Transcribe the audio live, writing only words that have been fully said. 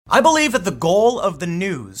I believe that the goal of the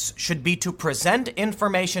news should be to present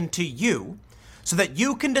information to you so that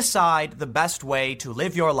you can decide the best way to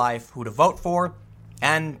live your life, who to vote for,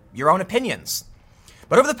 and your own opinions.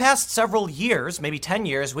 But over the past several years, maybe 10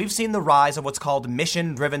 years, we've seen the rise of what's called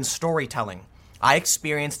mission-driven storytelling. I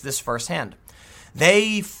experienced this firsthand.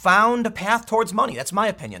 They found a path towards money, that's my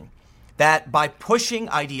opinion, that by pushing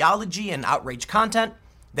ideology and outrage content,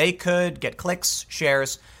 they could get clicks,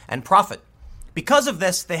 shares, and profit. Because of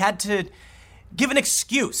this, they had to give an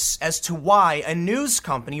excuse as to why a news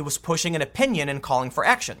company was pushing an opinion and calling for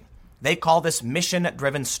action. They call this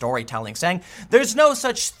mission-driven storytelling, saying there's no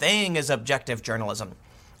such thing as objective journalism.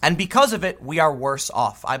 And because of it, we are worse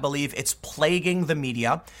off. I believe it's plaguing the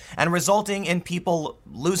media and resulting in people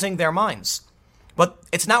losing their minds. But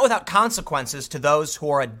it's not without consequences to those who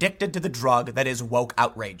are addicted to the drug that is woke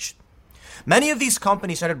outrage. Many of these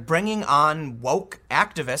companies started bringing on woke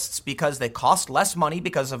activists because they cost less money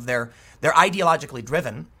because of they're ideologically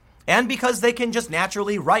driven, and because they can just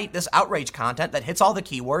naturally write this outrage content that hits all the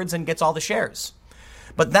keywords and gets all the shares.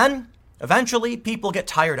 But then, eventually, people get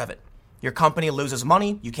tired of it. Your company loses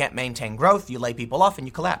money, you can't maintain growth, you lay people off, and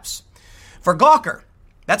you collapse. For Gawker,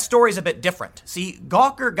 that story's a bit different. See,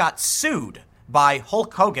 Gawker got sued by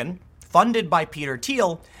Hulk Hogan, funded by Peter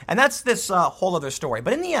Thiel, and that's this whole other story.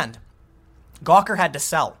 But in the end, Gawker had to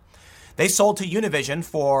sell. They sold to Univision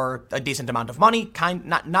for a decent amount of money,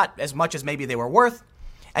 not as much as maybe they were worth.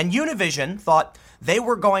 And Univision thought they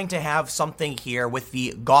were going to have something here with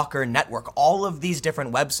the Gawker network. All of these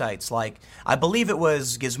different websites, like I believe it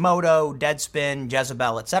was Gizmodo, Deadspin,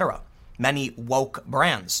 Jezebel, etc. Many woke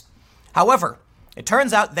brands. However, it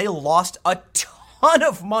turns out they lost a ton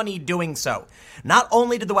of money doing so. Not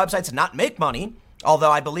only did the websites not make money,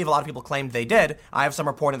 although I believe a lot of people claimed they did, I have some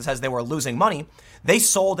reporting that says they were losing money, they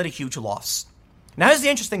sold at a huge loss. Now, here's the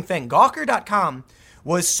interesting thing. Gawker.com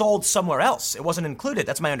was sold somewhere else. It wasn't included.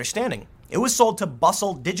 That's my understanding. It was sold to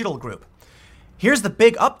Bustle Digital Group. Here's the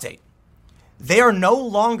big update. They are no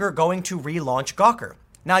longer going to relaunch Gawker.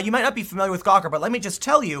 Now, you might not be familiar with Gawker, but let me just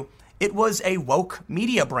tell you, it was a woke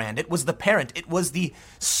media brand. It was the parent. It was the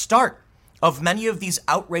start of many of these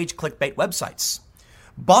outrage clickbait websites.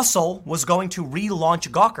 Bustle was going to relaunch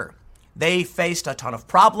Gawker. They faced a ton of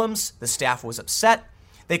problems. The staff was upset.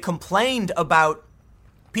 They complained about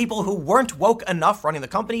people who weren't woke enough running the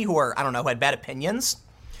company, who had bad opinions.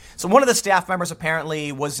 So one of the staff members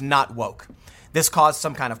apparently was not woke. This caused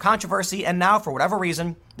some kind of controversy, and now, for whatever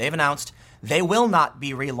reason, they've announced they will not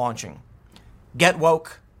be relaunching. Get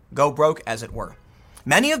woke, go broke, as it were.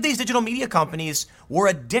 Many of these digital media companies were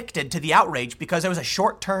addicted to the outrage because it was a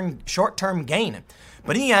short-term gain.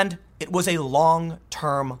 But in the end, it was a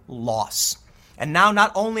long-term loss. And now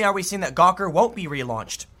not only are we seeing that Gawker won't be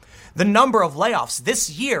relaunched, the number of layoffs this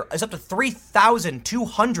year is up to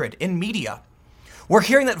 3,200 in media. We're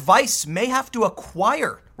hearing that Vice may have to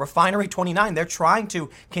acquire Refinery 29. They're trying to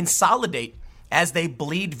consolidate as they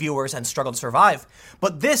bleed viewers and struggle to survive.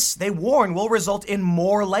 But this, they warn, will result in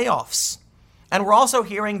more layoffs. And we're also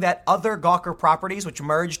hearing that other Gawker properties, which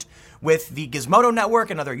merged with the Gizmodo network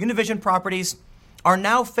and other Univision properties, are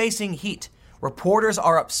now facing heat. Reporters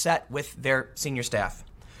are upset with their senior staff.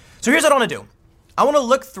 So here's what I want to do. I want to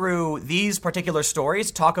look through these particular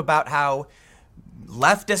stories, talk about how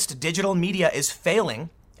leftist digital media is failing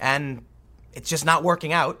and it's just not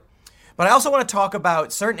working out. But I also want to talk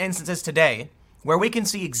about certain instances today where we can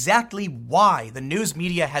see exactly why the news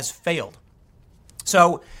media has failed.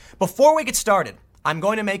 So before we get started, I'm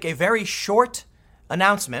going to make a very short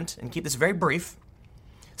announcement and keep this very brief.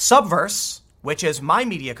 Subverse, which is my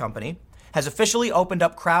media company, has officially opened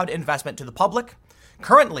up crowd investment to the public.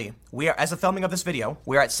 Currently, we are, as the filming of this video,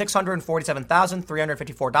 we are at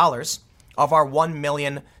 $647,354 of our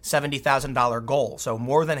 $1,070,000 goal. So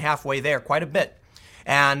more than halfway there, quite a bit.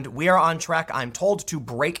 And we are on track, I'm told, to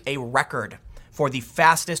break a record for the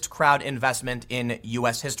fastest crowd investment in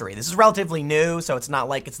U.S. history. This is relatively new, so it's not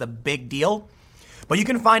like it's the big deal. But you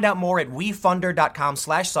can find out more at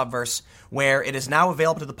wefunder.com/subverse, where it is now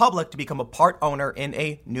available to the public to become a part owner in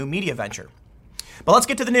a new media venture. But let's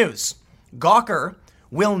get to the news. Gawker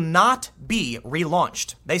will not be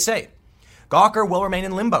relaunched. They say Gawker will remain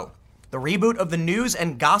in limbo. The reboot of the news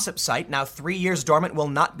and gossip site, now 3 years dormant, will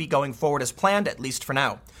not be going forward as planned, at least for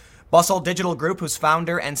now. Bustle Digital Group, whose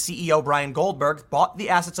founder and CEO Brian Goldberg bought the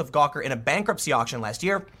assets of Gawker in a bankruptcy auction last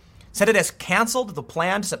year, said it has canceled the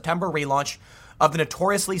planned September relaunch of the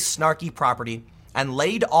notoriously snarky property and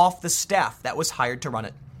laid off the staff that was hired to run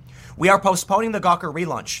it. We are postponing the Gawker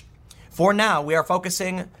relaunch. For now, we are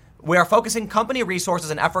focusing company resources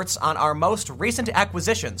and efforts on our most recent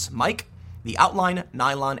acquisitions, Mike, The Outline,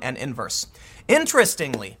 Nylon, and Inverse.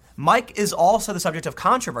 Interestingly, Mike is also the subject of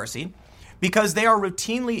controversy because they are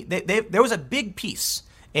routinely, there was a big piece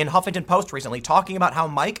in Huffington Post recently talking about how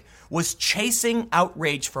Mike was chasing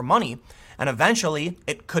outrage for money, and eventually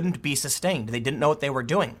it couldn't be sustained. They didn't know what they were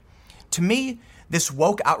doing. To me, this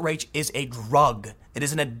woke outrage is a drug. It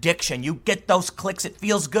is an addiction. You get those clicks, it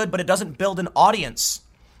feels good, but it doesn't build an audience.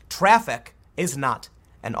 Traffic is not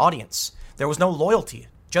an audience. There was no loyalty,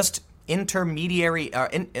 just intermediary,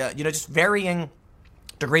 just varying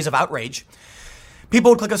degrees of outrage.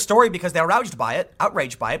 People would click a story because they were outraged by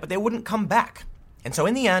it, but they wouldn't come back. And so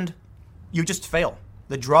in the end, you just fail.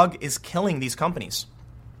 The drug is killing these companies.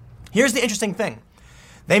 Here's the interesting thing.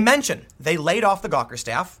 They mention they laid off the Gawker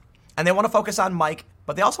staff, and they want to focus on Mike,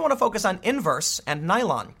 but they also want to focus on Inverse and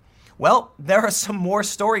Nylon. Well, there are some more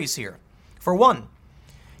stories here. For one,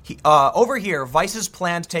 over here, Vice's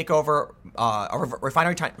planned takeover of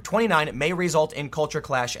Refinery 29 may result in culture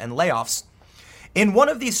clash and layoffs. In one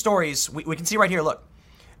of these stories, we can see right here, look,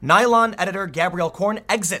 Nylon editor Gabrielle Korn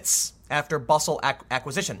exits after Bustle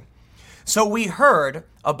acquisition. So we heard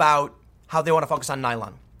about how they want to focus on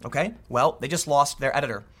Nylon, okay? Well, they just lost their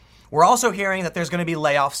editor. We're also hearing that there's going to be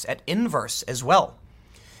layoffs at Inverse as well.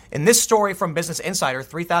 In this story from Business Insider,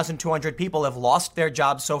 3,200 people have lost their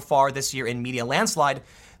jobs so far this year in media landslide.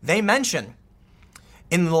 They mention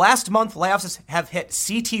in the last month, layoffs have hit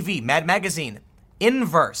CTV, Mad Magazine,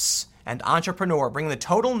 Inverse, and Entrepreneur, bringing the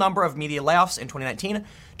total number of media layoffs in 2019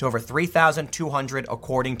 to over 3,200,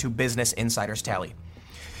 according to Business Insider's tally.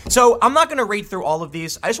 So I'm not going to read through all of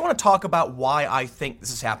these. I just want to talk about why I think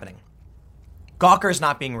this is happening. Gawker is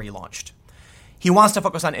not being relaunched. He wants to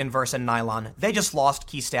focus on Inverse and Nylon. They just lost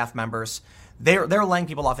key staff members. They're laying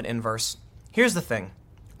people off at Inverse. Here's the thing.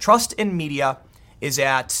 Trust in media is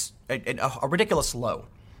at a ridiculous low.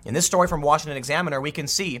 In this story from Washington Examiner, we can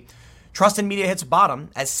see trust in media hits bottom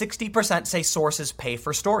as 60% say sources pay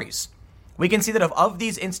for stories. We can see that of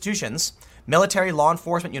these institutions, military, law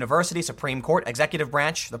enforcement, university, Supreme Court, executive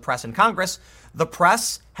branch, the press, and Congress, the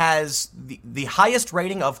press has the highest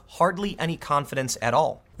rating of hardly any confidence at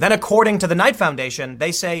all. Then according to the Knight Foundation,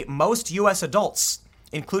 they say most U.S. adults,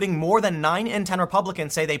 including more than 9 in 10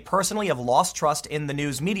 Republicans, say they personally have lost trust in the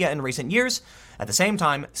news media in recent years. At the same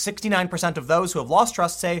time, 69% of those who have lost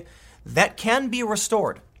trust say that can be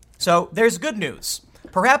restored. So there's good news.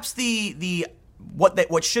 Perhaps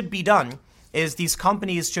what should be done is these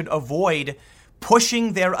companies should avoid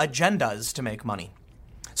pushing their agendas to make money.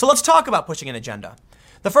 So let's talk about pushing an agenda.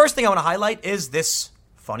 The first thing I want to highlight is this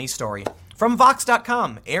funny story from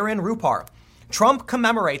Vox.com. Aaron Rupar. Trump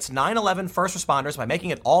commemorates 9/11 first responders by making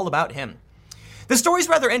it all about him. This story is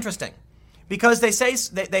rather interesting because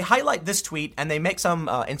they highlight this tweet and they make some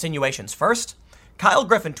insinuations. First, Kyle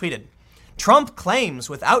Griffin tweeted, Trump claims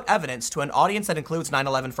without evidence to an audience that includes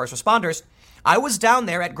 9/11 first responders, I was down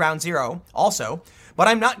there at Ground Zero also, but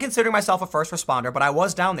I'm not considering myself a first responder, but I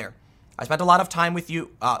was down there. I spent a lot of time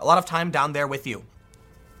down there with you.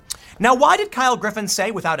 Now, why did Kyle Griffin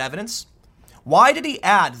say without evidence? Why did he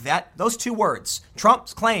add those two words?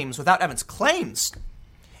 Trump's claims without evidence. Claims.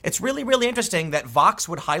 It's really, really interesting that Vox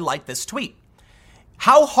would highlight this tweet.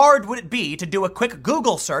 How hard would it be to do a quick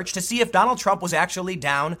Google search to see if Donald Trump was actually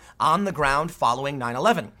down on the ground following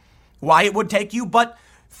 9/11? Why, it would take you but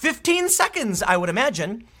 15 seconds, I would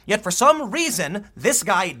imagine. Yet for some reason, this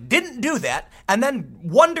guy didn't do that and then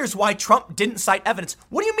wonders why Trump didn't cite evidence.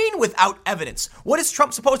 What do you mean without evidence? What is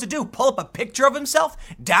Trump supposed to do? Pull up a picture of himself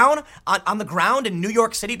down on the ground in New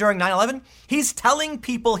York City during 9/11? He's telling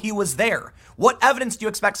people he was there. What evidence do you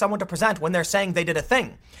expect someone to present when they're saying they did a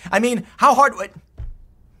thing? I mean, how hard would...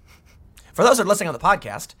 For those who are listening on the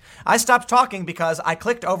podcast, I stopped talking because I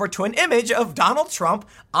clicked over to an image of Donald Trump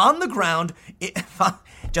on the ground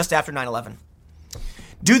just after 9/11.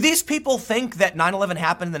 Do these people think that 9/11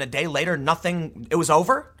 happened and then a day later, it was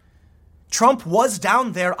over? Trump was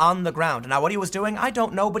down there on the ground. Now, what he was doing, I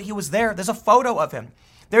don't know, but he was there. There's a photo of him.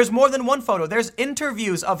 There's more than one photo. There's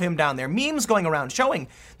interviews of him down there, memes going around showing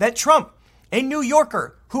that Trump, a New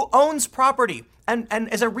Yorker who owns property and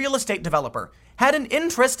is a real estate developer, had an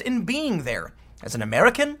interest in being there as an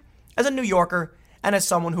American, as a New Yorker, and as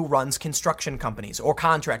someone who runs construction companies, or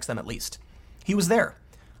contracts them at least. He was there.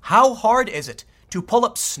 How hard is it to pull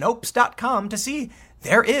up Snopes.com to see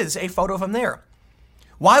there is a photo of him there?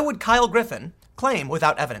 Why would Kyle Griffin claim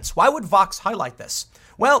without evidence? Why would Vox highlight this?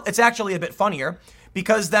 Well, it's actually a bit funnier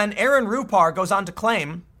because then Aaron Rupar goes on to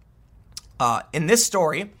claim in this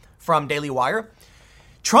story from Daily Wire,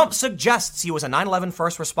 Trump suggests he was a 9/11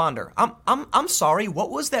 first responder. I'm sorry,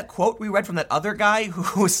 what was that quote we read from that other guy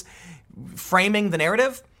who was framing the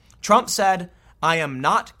narrative? Trump said, I am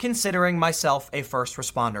not considering myself a first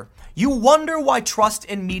responder. You wonder why trust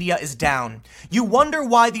in media is down. You wonder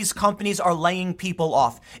why these companies are laying people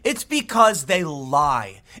off. It's because they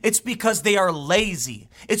lie. It's because they are lazy.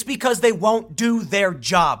 It's because they won't do their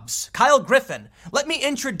jobs. Kyle Griffin, let me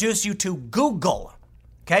introduce you to Google.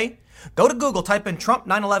 Okay? Go to Google, type in Trump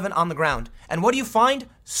 9/11 on the ground. And what do you find?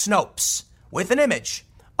 Snopes with an image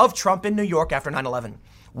of Trump in New York after 9/11.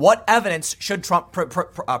 What evidence should Trump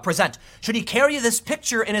present? Should he carry this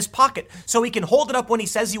picture in his pocket so he can hold it up when he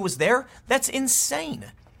says he was there? That's insane.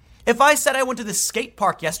 If I said I went to the skate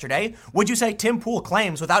park yesterday, would you say Tim Pool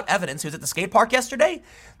claims without evidence he was at the skate park yesterday?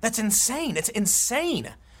 That's insane. It's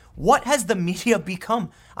insane. What has the media become?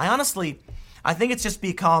 I think it's just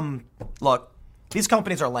become, look, these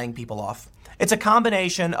companies are laying people off. It's a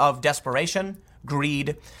combination of desperation,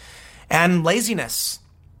 greed, and laziness.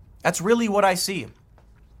 That's really what I see.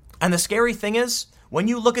 And the scary thing is, when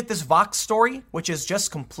you look at this Vox story, which is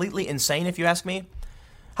just completely insane if you ask me,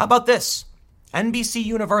 how about this? NBC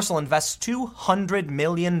Universal invests $200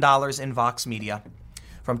 million in Vox Media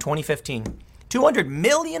from 2015. $200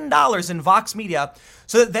 million in Vox Media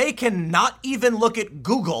so that they can not even look at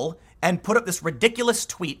Google and put up this ridiculous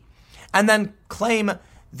tweet and then claim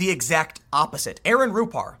the exact opposite. Aaron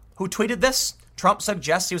Rupar, who tweeted this, Trump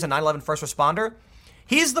suggests he was a 9/11 first responder.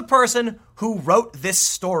 He's the person who wrote this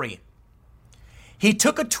story. He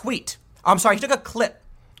took a clip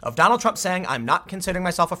of Donald Trump saying, I'm not considering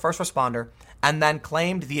myself a first responder, and then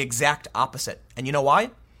claimed the exact opposite. And you know why?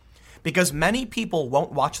 Because many people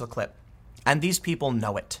won't watch the clip, and these people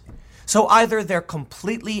know it. So either they're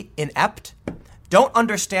completely inept, don't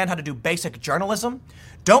understand how to do basic journalism,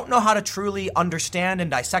 don't know how to truly understand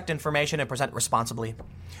and dissect information and present responsibly.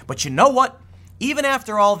 But you know what? Even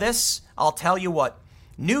after all this, I'll tell you what.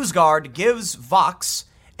 NewsGuard gives Vox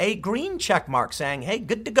a green check mark saying, hey,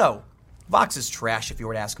 good to go. Vox is trash, if you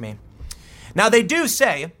were to ask me. Now, they do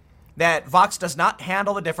say that Vox does not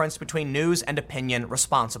handle the difference between news and opinion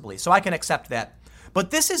responsibly, so I can accept that.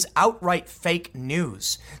 But this is outright fake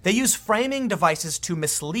news. They use framing devices to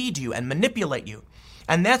mislead you and manipulate you.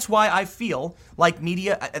 And that's why I feel like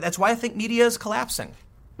that's why I think media is collapsing.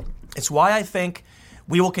 It's why I think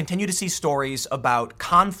we will continue to see stories about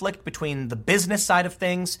conflict between the business side of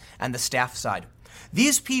things and the staff side.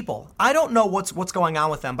 These people, I don't know what's going on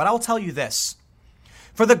with them, but I'll tell you this.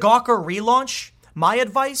 For the Gawker relaunch, my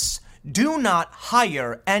advice, do not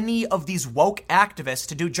hire any of these woke activists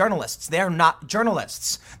to do journalists. They're not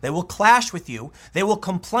journalists. They will clash with you, they will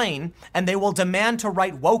complain, and they will demand to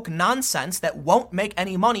write woke nonsense that won't make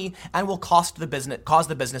any money and will cause the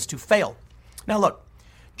business to fail. Now look,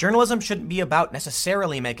 journalism shouldn't be about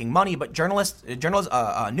necessarily making money, but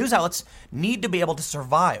news outlets need to be able to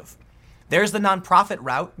survive. There's the nonprofit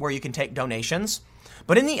route where you can take donations,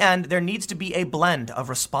 but in the end, there needs to be a blend of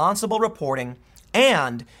responsible reporting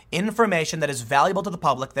and information that is valuable to the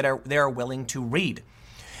public that they are willing to read.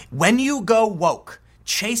 When you go woke,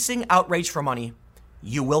 chasing outrage for money,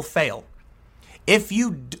 you will fail. If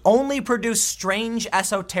you only produce strange,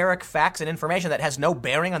 esoteric facts and information that has no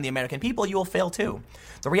bearing on the American people, you will fail too.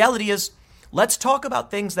 The reality is, let's talk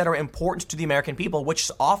about things that are important to the American people,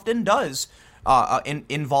 which often does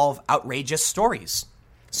involve outrageous stories.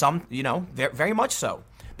 Some, very much so,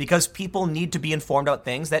 because people need to be informed about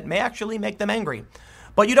things that may actually make them angry.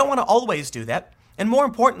 But you don't want to always do that. And more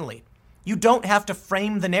importantly, you don't have to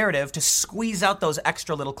frame the narrative to squeeze out those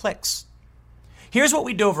extra little clicks. Here's what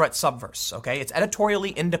we do over at Subverse, okay? It's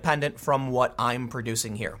editorially independent from what I'm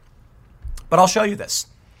producing here. But I'll show you this.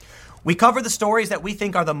 We cover the stories that we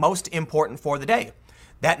think are the most important for the day.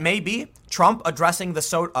 That may be Trump addressing the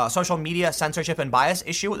social media censorship and bias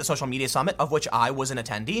issue at the Social Media Summit, of which I was an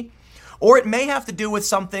attendee. Or it may have to do with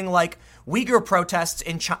something like Uyghur protests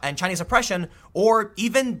and Chinese oppression, or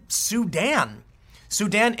even Sudan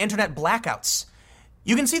internet blackouts.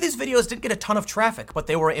 You can see these videos didn't get a ton of traffic, but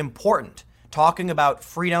they were important, talking about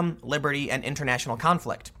freedom, liberty, and international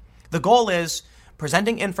conflict. The goal is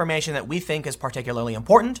presenting information that we think is particularly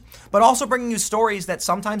important, but also bringing you stories that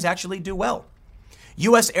sometimes actually do well.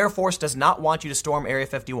 U.S. Air Force does not want you to storm Area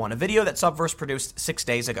 51, a video that Subverse produced 6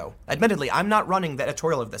 days ago. Admittedly, I'm not running the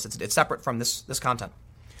editorial of this. It's separate from this content.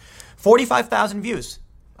 45,000 views.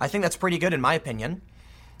 I think that's pretty good in my opinion.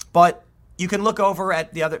 But you can look over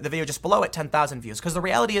at the video just below at 10,000 views, because the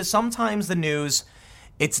reality is sometimes the news,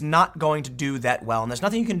 it's not going to do that well, and there's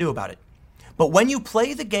nothing you can do about it. But when you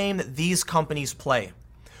play the game that these companies play,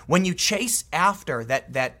 when you chase after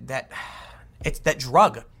that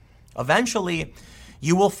drug, eventually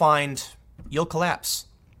you will find you'll collapse.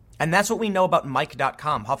 And that's what we know about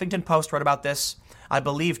Mike.com. Huffington Post wrote about this. I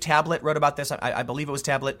believe Tablet wrote about this. I believe it was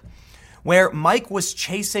Tablet. where Mike was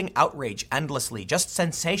chasing outrage endlessly, just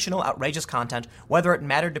sensational, outrageous content, whether it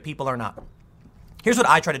mattered to people or not. Here's what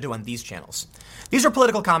I try to do on these channels. These are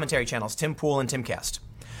political commentary channels, Tim Pool and Timcast.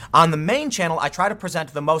 On the main channel, I try to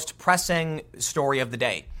present the most pressing story of the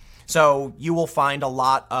day. So you will find a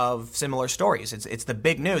lot of similar stories. It's the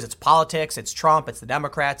big news. It's politics, it's Trump, it's the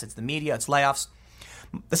Democrats, it's the media, it's layoffs.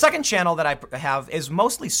 The second channel that I have is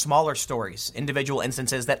mostly smaller stories, individual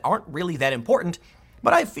instances that aren't really that important,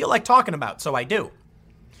 but I feel like talking about, so I do.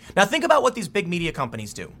 Now think about what these big media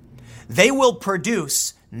companies do. They will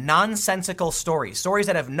produce nonsensical stories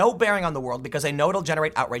that have no bearing on the world because they know it'll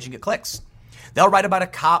generate outrage and get clicks. They'll write about a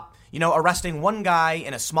cop, arresting one guy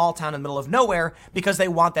in a small town in the middle of nowhere because they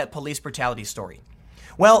want that police brutality story.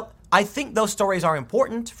 Well, I think those stories are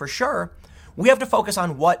important for sure. We have to focus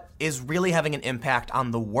on what is really having an impact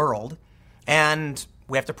on the world, and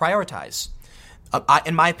we have to prioritize.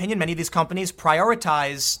 In my opinion, many of these companies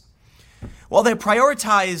prioritize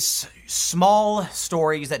small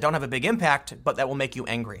stories that don't have a big impact, but that will make you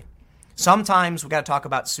angry. Sometimes we got to talk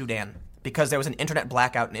about Sudan because there was an internet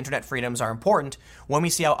blackout and internet freedoms are important when we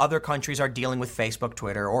see how other countries are dealing with Facebook,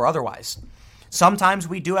 Twitter, or otherwise. Sometimes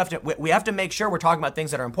we have to make sure we're talking about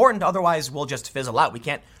things that are important. Otherwise, we'll just fizzle out. We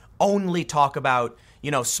can't only talk about,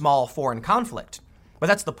 small foreign conflict. But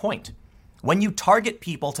that's the point. When you target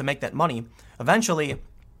people to make that money, eventually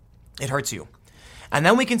it hurts you. And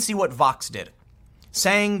then we can see what Vox did.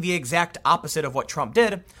 Saying the exact opposite of what Trump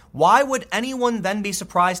did, why would anyone then be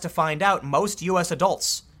surprised to find out most U.S.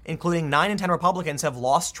 adults, including 9 in 10 Republicans, have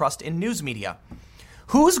lost trust in news media?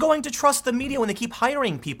 Who's going to trust the media when they keep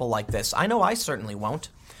hiring people like this? I know I certainly won't.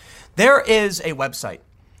 There is a website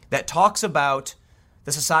that talks about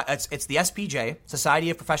the society. It's the SPJ, Society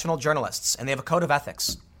of Professional Journalists, and they have a code of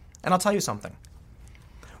ethics. And I'll tell you something.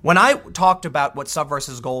 When I talked about what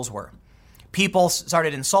Subverse's goals were, people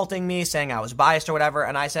started insulting me, saying I was biased or whatever,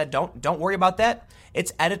 and I said, don't worry about that.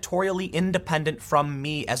 It's editorially independent from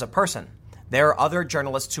me as a person. There are other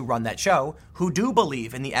journalists who run that show who do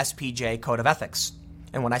believe in the SPJ Code of Ethics.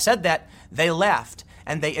 And when I said that, they laughed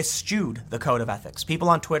and they eschewed the Code of Ethics. People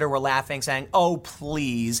on Twitter were laughing, saying, oh,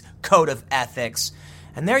 please, Code of Ethics.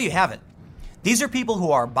 And there you have it. These are people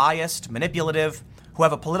who are biased, manipulative, who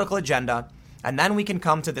have a political agenda, and then we can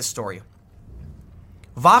come to this story.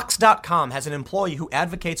 Vox.com has an employee who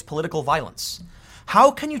advocates political violence.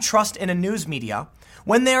 How can you trust in a news media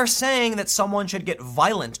when they are saying that someone should get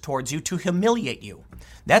violent towards you to humiliate you?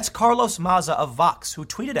 That's Carlos Maza of Vox, who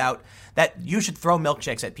tweeted out that you should throw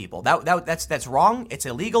milkshakes at people. That's wrong. It's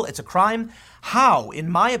illegal. It's a crime. How, in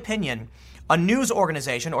my opinion, a news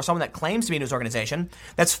organization or someone that claims to be a news organization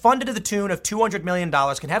that's funded to the tune of $200 million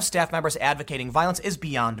can have staff members advocating violence is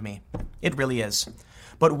beyond me. It really is.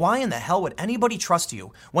 But why in the hell would anybody trust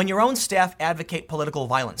you when your own staff advocate political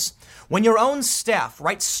violence? When your own staff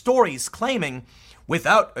writes stories claiming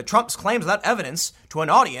Trump's claims without evidence to an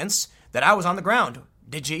audience that I was on the ground?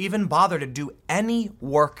 Did you even bother to do any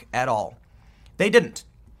work at all? They didn't.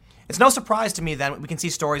 It's no surprise to me then we can see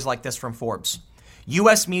stories like this from Forbes.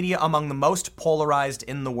 U.S. media among the most polarized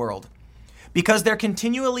in the world because they're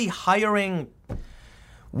continually hiring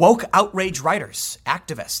woke outrage writers,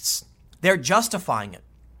 activists. They're justifying it.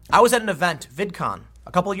 I was at an event, VidCon,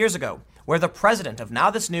 a couple of years ago, where the president of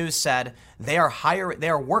Now This News said they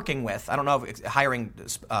are working with, I don't know if it's hiring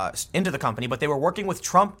into the company, but they were working with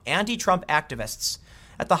anti-Trump activists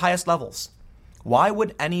at the highest levels. Why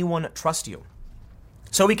would anyone trust you?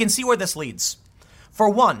 So we can see where this leads. For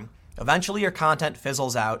one, eventually your content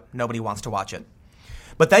fizzles out. Nobody wants to watch it.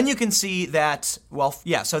 But then you can see that,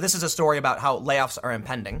 so this is a story about how layoffs are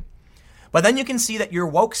impending. But then you can see that your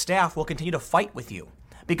woke staff will continue to fight with you.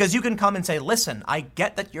 Because you can come and say, listen, I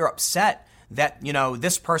get that you're upset that,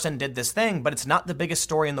 this person did this thing, but it's not the biggest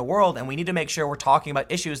story in the world, and we need to make sure we're talking about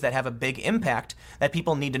issues that have a big impact that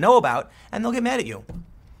people need to know about, and they'll get mad at you.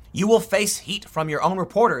 You will face heat from your own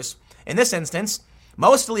reporters, in this instance,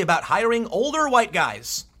 mostly about hiring older white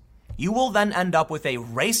guys. You will then end up with a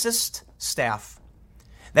racist staff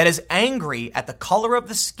that is angry at the color of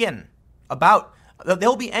the skin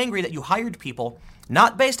they'll be angry that you hired people,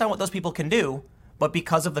 not based on what those people can do, but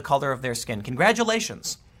because of the color of their skin.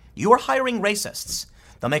 Congratulations. You are hiring racists.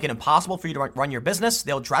 They'll make it impossible for you to run your business.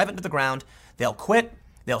 They'll drive it into the ground. They'll quit.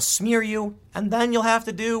 They'll smear you. And then you'll have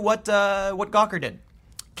to do what Gawker did.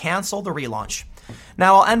 Cancel the relaunch.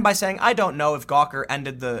 Now, I'll end by saying I don't know if Gawker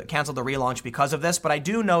canceled the relaunch because of this, but I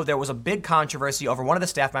do know there was a big controversy over one of the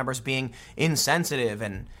staff members being insensitive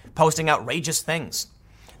and posting outrageous things.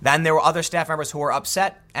 Then there were other staff members who were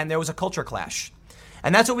upset, and there was a culture clash.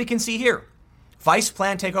 And that's what we can see here. Vice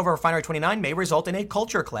plan takeover of Refinery 29 may result in a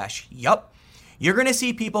culture clash. Yup. You're going to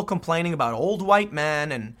see people complaining about old white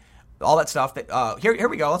men and all that stuff. Here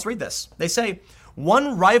we go. Let's read this. They say,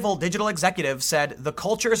 one rival digital executive said, the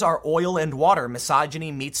cultures are oil and water.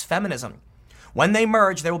 Misogyny meets feminism. When they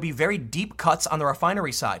merge, there will be very deep cuts on the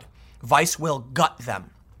refinery side. Vice will gut them.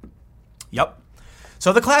 Yep.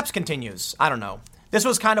 So the collapse continues. I don't know. This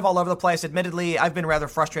was kind of all over the place. Admittedly, I've been rather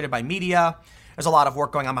frustrated by media. There's a lot of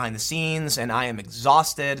work going on behind the scenes, and I am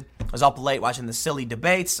exhausted. I was up late watching the silly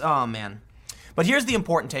debates. Oh, man. But here's the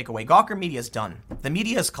important takeaway. Gawker Media is done. The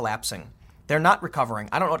media is collapsing. They're not recovering.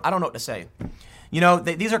 I don't know what to say. You know,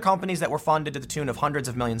 these are companies that were funded to the tune of hundreds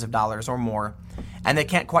of millions of dollars or more, and they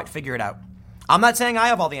can't quite figure it out. I'm not saying I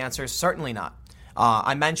have all the answers. Certainly not.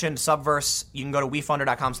 I mentioned Subverse. You can go to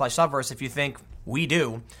wefunder.com/Subverse if you think we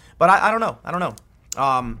do. But I don't know.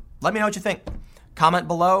 Let me know what you think. Comment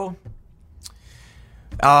below.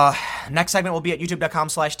 Next segment will be at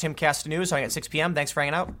youtube.com/TimCastNews starting at 6 p.m. Thanks for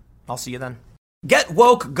hanging out. I'll see you then. Get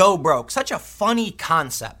woke, go broke. Such a funny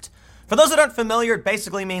concept. For those that aren't familiar, it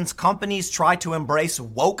basically means companies try to embrace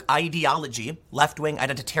woke ideology, left-wing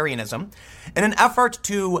identitarianism, in an effort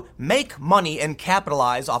to make money and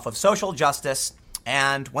capitalize off of social justice.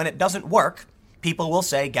 And when it doesn't work, people will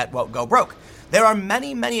say, get woke, go broke. There are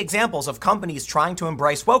many, many examples of companies trying to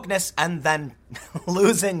embrace wokeness and then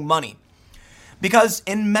losing money. Because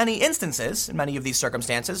in many instances, in many of these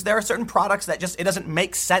circumstances, there are certain products that it doesn't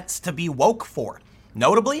make sense to be woke for.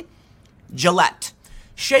 Notably, Gillette,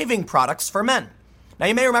 shaving products for men. Now,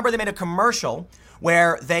 you may remember they made a commercial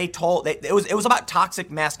where it was about toxic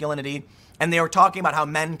masculinity, and they were talking about how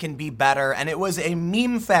men can be better, and it was a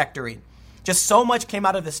meme factory. Just so much came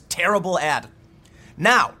out of this terrible ad.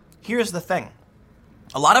 Now, here's the thing.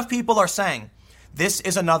 A lot of people are saying, this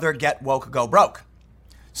is another get woke, go broke.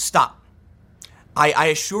 Stop. I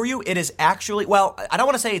assure you it is actually, well, I don't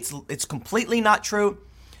want to say it's completely not true.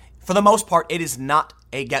 For the most part, it is not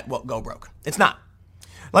a get woke, go broke. It's not.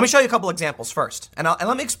 Let me show you a couple examples first, and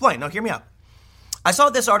let me explain. Now, hear me out. I saw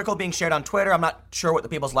this article being shared on Twitter. I'm not sure what the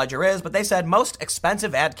People's Ledger is, but they said, most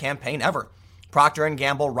expensive ad campaign ever. Procter &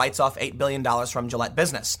 Gamble writes off $8 billion from Gillette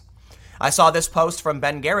business. I saw this post from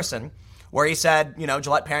Ben Garrison where he said,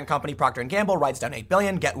 Gillette parent company Procter & Gamble writes down $8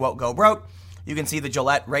 billion, get woke, go broke. You can see the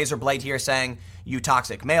Gillette razor blade here saying, you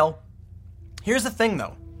toxic male. Here's the thing,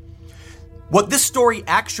 though. What this story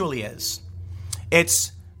actually is,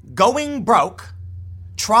 it's going broke,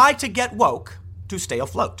 try to get woke to stay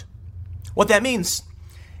afloat. What that means,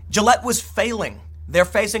 Gillette was failing. They're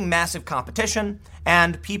facing massive competition,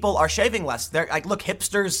 and people are shaving less. They're like, look,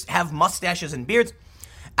 hipsters have mustaches and beards,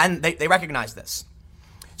 and they recognize this.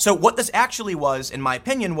 So what this actually was, in my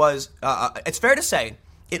opinion, was, it's fair to say,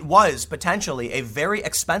 it was potentially a very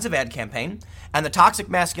expensive ad campaign, and the toxic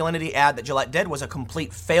masculinity ad that Gillette did was a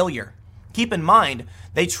complete failure. Keep in mind,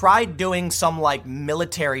 they tried doing some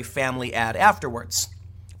military family ad afterwards.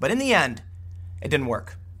 But in the end, it didn't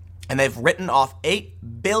work. And they've written off $8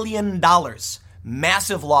 billion.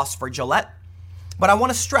 Massive loss for Gillette. But I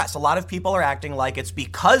want to stress, a lot of people are acting like it's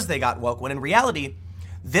because they got woke, when in reality,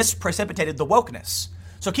 this precipitated the wokeness.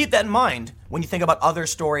 So keep that in mind when you think about other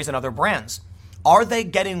stories and other brands. Are they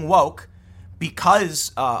getting woke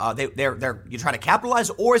because you're trying to capitalize,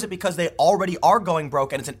 or is it because they already are going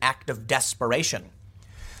broke and it's an act of desperation?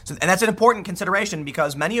 And that's an important consideration,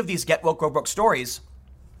 because many of these get woke, go broke stories,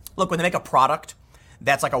 look, when they make a product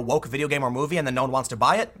that's like a woke video game or movie and then no one wants to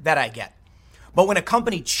buy it, that I get. But when a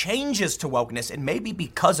company changes to wokeness, it may be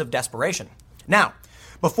because of desperation. Now,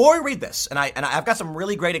 before we read this, and I've got some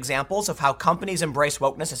really great examples of how companies embrace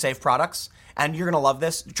wokeness to save products, and you're going to love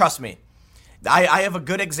this. Trust me. I have a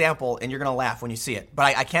good example, and you're going to laugh when you see it.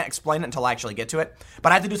 But I can't explain it until I actually get to it.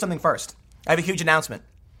 But I have to do something first. I have a huge announcement.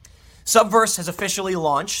 Subverse has officially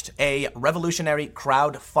launched a revolutionary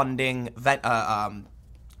crowdfunding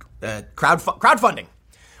crowdfunding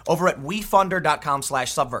over at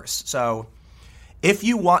wefunder.com/Subverse. So if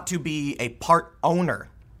you want to be a part owner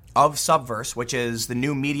of Subverse, which is the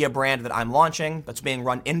new media brand that I'm launching that's being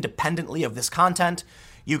run independently of this content,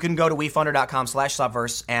 you can go to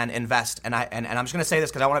wefunder.com/Subverse and invest. And I'm just going to say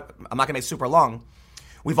this because I'm not going to make it super long.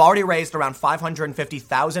 We've already raised around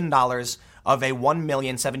 $550,000 of a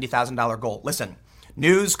 $1,070,000 goal. Listen,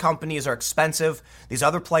 news companies are expensive. These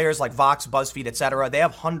other players like Vox, BuzzFeed, etc., they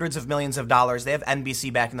have hundreds of millions of dollars. They have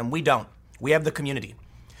NBC backing them. We don't. We have the community.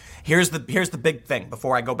 Here's the big thing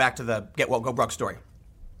before I go back to the get woke, go broke story.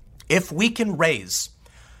 If we can raise,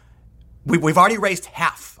 we've already raised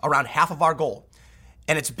around half of our goal.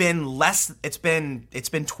 And it's been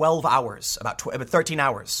 12 hours, about 13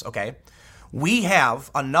 hours, okay? We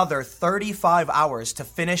have another 35 hours to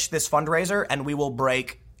finish this fundraiser, and we will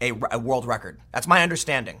break a world record. That's my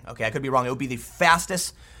understanding. Okay, I could be wrong. It would be the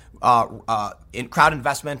fastest in crowd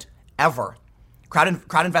investment ever.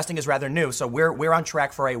 Crowd investing is rather new, so we're on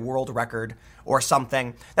track for a world record or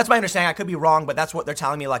something. That's my understanding. I could be wrong, but that's what they're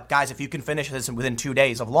telling me. Like, guys, if you can finish this within 2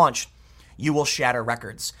 days of launch, you will shatter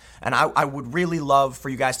records. And I would really love for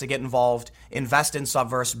you guys to get involved, invest in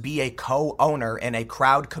Subverse, be a co-owner in a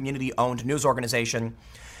crowd community-owned news organization.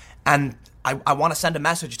 And I want to send a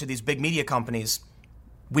message to these big media companies.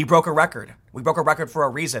 We broke a record. We broke a record for a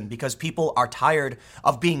reason, because people are tired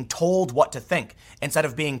of being told what to think instead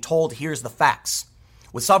of being told, here's the facts.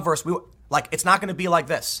 With Subverse, it's not going to be like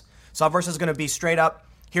this. Subverse is going to be straight up,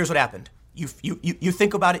 here's what happened. You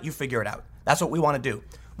think about it, you figure it out. That's what we want to do.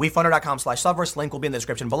 WeFunder.com/Subverse. Link will be in the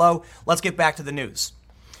description below. Let's get back to the news.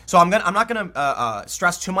 So I'm not going to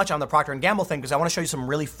stress too much on the Procter & Gamble thing, because I want to show you some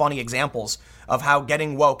really funny examples of how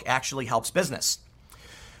getting woke actually helps business.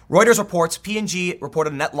 Reuters reports P&G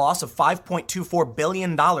reported a net loss of $5.24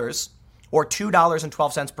 billion, or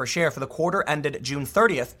 $2.12 per share, for the quarter ended June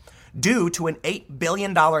 30th, due to an $8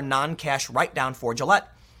 billion non-cash write-down for Gillette.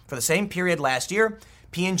 For the same period last year,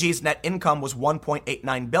 P&G's net income was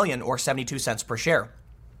 $1.89 billion, or 72 cents per share.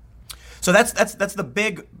 So that's the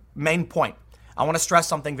big main point. I want to stress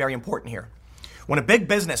something very important here. When a big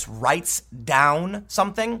business writes down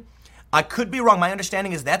something, I could be wrong. My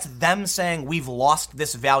understanding is that's them saying we've lost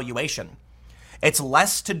this valuation. It's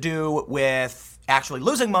less to do with actually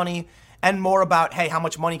losing money and more about, hey, how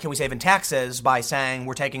much money can we save in taxes by saying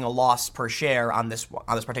we're taking a loss per share on this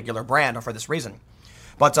particular brand or for this reason.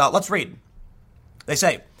 But let's read. They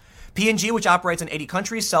say, P&G, which operates in 80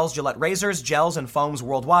 countries, sells Gillette razors, gels, and foams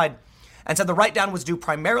worldwide, and said the write-down was due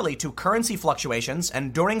primarily to currency fluctuations, and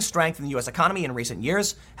enduring strength in the U.S. economy in recent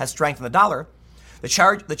years has strengthened the dollar. The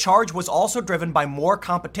charge was also driven by more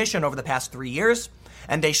competition over the past 3 years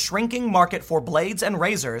and a shrinking market for blades and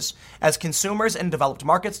razors as consumers in developed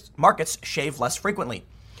markets shave less frequently.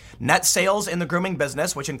 Net sales in the grooming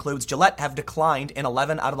business, which includes Gillette, have declined in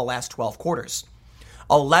 11 out of the last 12 quarters.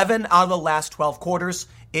 11 out of the last 12 quarters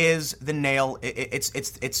is the nail.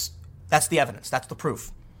 That's the evidence. That's the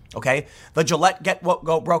proof. Okay, the Gillette Get What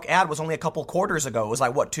Go Broke ad was only a couple quarters ago. It was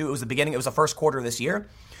like, it was the beginning. It was the first quarter of this year.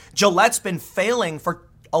 Gillette's been failing for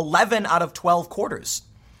 11 out of 12 quarters.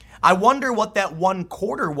 I wonder what that one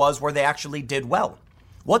quarter was where they actually did well.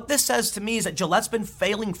 What this says to me is that Gillette's been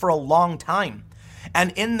failing for a long time.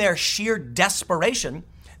 And in their sheer desperation,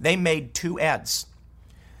 they made 2 ads.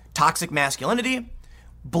 Toxic masculinity,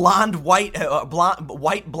 blonde-haired,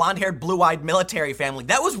 blue-eyed military family.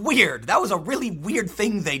 That was weird. That was a really weird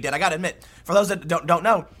thing they did. I got to admit, for those that don't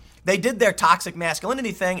know, they did their toxic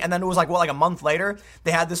masculinity thing, and then it was like a month later,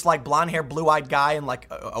 they had this blonde-haired, blue-eyed guy and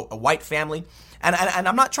a white family. And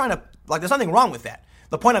I'm not trying to, there's nothing wrong with that.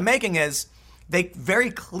 The point I'm making is they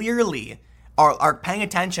very clearly are paying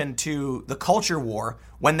attention to the culture war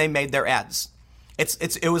when they made their ads.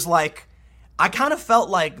 It was like, I kind of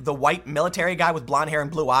felt like the white military guy with blonde hair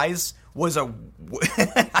and blue eyes was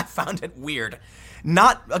I found it weird.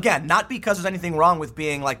 Not because there's anything wrong with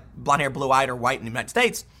being blonde hair, blue eyed or white in the United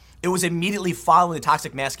States. It was immediately following the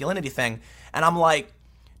toxic masculinity thing. And I'm like,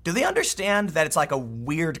 do they understand that it's a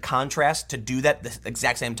weird contrast to do that at the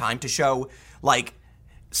exact same time to show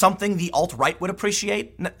something the alt-right would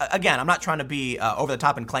appreciate? Again, I'm not trying to be over the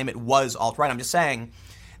top and claim it was alt-right. I'm just saying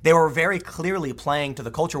they were very clearly playing to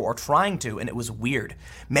the culture or trying to, and it was weird.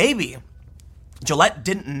 Maybe Gillette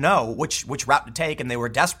didn't know which route to take, and they were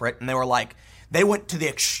desperate, and they went to the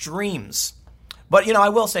extremes. But, I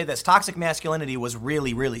will say this. Toxic masculinity was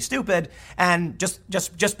really, really stupid, and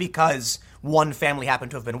just because one family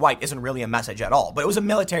happened to have been white isn't really a message at all. But it was a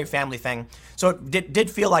military family thing, so it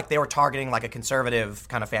did feel like they were targeting a conservative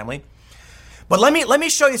kind of family. But let me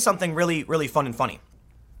show you something really, really fun and funny.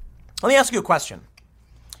 Let me ask you a question.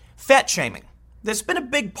 Fat shaming. There's been a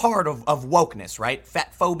big part of wokeness, right?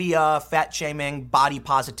 Fat phobia, fat shaming, body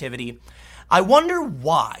positivity. I wonder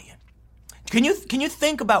why. Can you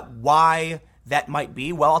think about why that might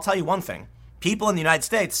be? Well, I'll tell you one thing. People in the United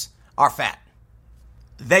States are fat.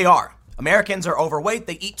 They are. Americans are overweight.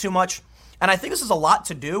 They eat too much. And I think this has a lot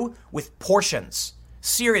to do with portions.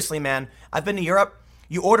 Seriously, man. I've been to Europe.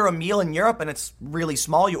 You order a meal in Europe and it's really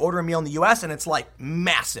small. You order a meal in the US and it's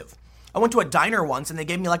massive. I went to a diner once and they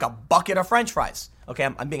gave me a bucket of French fries. Okay,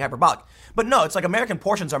 I'm being hyperbolic. But no, it's American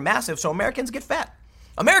portions are massive, so Americans get fat.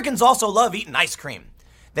 Americans also love eating ice cream.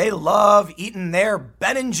 They love eating their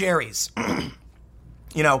Ben & Jerry's. Ben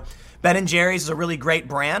 & Jerry's is a really great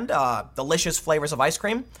brand, delicious flavors of ice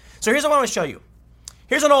cream. So here's what I want to show you.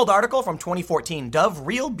 Here's an old article from 2014. Dove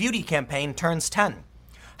Real Beauty campaign turns 10.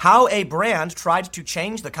 how a brand tried to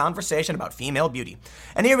change the conversation about female beauty.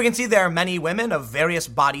 And here we can see there are many women of various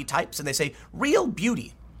body types, and they say, real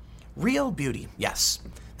beauty. Real beauty, yes.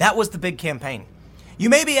 That was the big campaign. You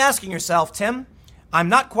may be asking yourself, Tim, I'm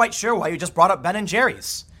not quite sure why you just brought up Ben &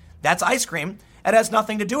 Jerry's. That's ice cream. It has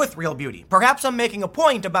nothing to do with real beauty. Perhaps I'm making a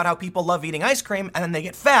point about how people love eating ice cream and then they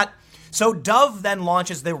get fat. So Dove then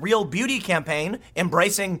launches the Real Beauty campaign,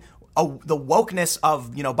 embracing the wokeness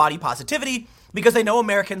of, body positivity, because they know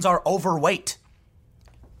Americans are overweight.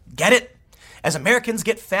 Get it? As Americans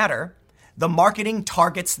get fatter, the marketing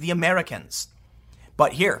targets the Americans.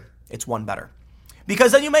 But here, it's one better.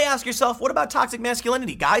 Because then you may ask yourself, what about toxic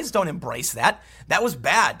masculinity? Guys don't embrace that. That was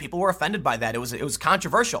bad. People were offended by that. It was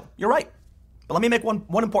controversial. You're right. But let me make one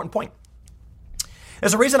important point.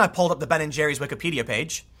 There's a reason I pulled up the Ben & Jerry's Wikipedia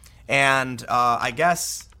page, and I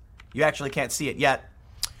guess you actually can't see it yet.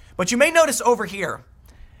 But you may notice over here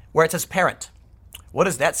where it says parent. What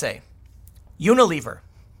does that say? Unilever.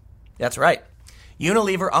 That's right.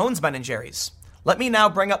 Unilever owns Ben & Jerry's. Let me now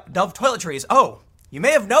bring up Dove toiletries. Oh, you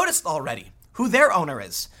may have noticed already who their owner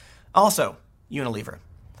is. Also, Unilever.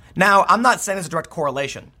 Now, I'm not saying there's a direct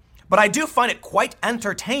correlation, but I do find it quite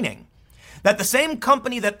entertaining that the same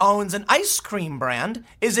company that owns an ice cream brand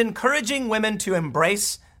is encouraging women to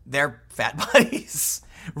embrace their fat bodies.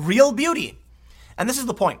 Real beauty. And this is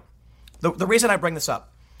the point. The reason I bring this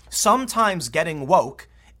up. Sometimes getting woke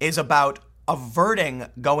is about averting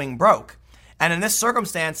going broke. And in this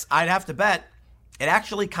circumstance, I'd have to bet it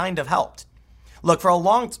actually kind of helped. Look,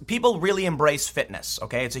 people really embrace fitness,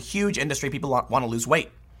 okay? It's a huge industry. People want to lose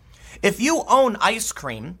weight. If you own ice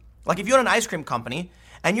cream, like if you own an ice cream company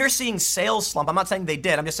and you're seeing sales slump, I'm not saying they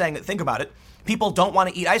did, I'm just saying that think about it. People don't want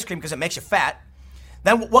to eat ice cream because it makes you fat.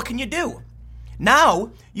 Then what can you do?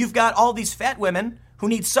 Now you've got all these fat women who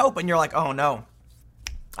need soap and you're like, oh no,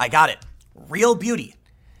 I got it. Real beauty.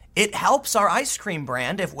 It helps our ice cream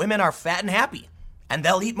brand if women are fat and happy and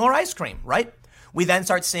they'll eat more ice cream, right? We then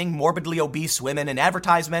start seeing morbidly obese women in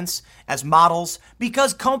advertisements as models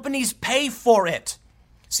because companies pay for it.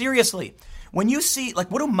 Seriously, when you see, what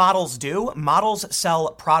do models do? Models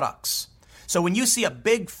sell products. So when you see a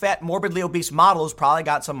big, fat, morbidly obese model who's probably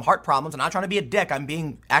got some heart problems, I'm not trying to be a dick, I'm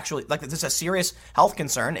being actually, this is a serious health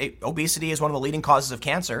concern. Obesity is one of the leading causes of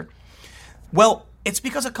cancer. Well, it's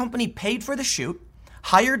because a company paid for the shoot,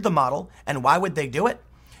 hired the model, and why would they do it?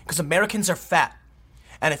 Because Americans are fat.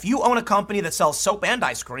 And if you own a company that sells soap and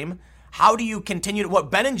ice cream, how do you continue to,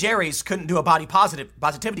 Ben & Jerry's couldn't do a body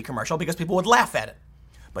positivity commercial because people would laugh at it.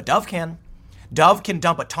 But Dove can. Dove can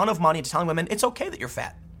dump a ton of money into telling women it's okay that you're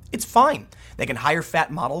fat. It's fine. They can hire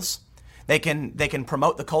fat models. They can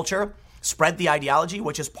promote the culture, spread the ideology,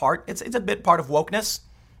 which is it's a bit part of wokeness.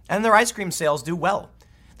 And their ice cream sales do well.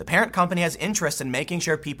 The parent company has interest in making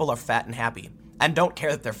sure people are fat and happy and don't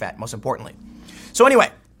care that they're fat, most importantly. So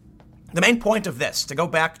anyway, the main point of this, to go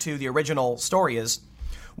back to the original story, is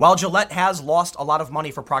while Gillette has lost a lot of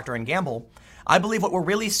money for Procter & Gamble, I believe what we're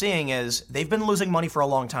really seeing is they've been losing money for a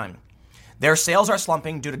long time. Their sales are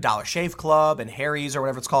slumping due to Dollar Shave Club and Harry's or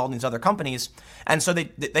whatever it's called and these other companies. And so they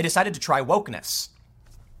decided to try wokeness.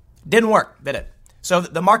 Didn't work, did it? So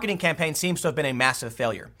the marketing campaign seems to have been a massive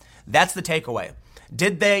failure. That's the takeaway.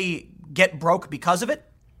 Did they get broke because of it?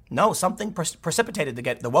 No, something precipitated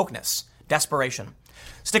the wokeness. Desperation.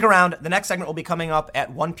 Stick around. The next segment will be coming up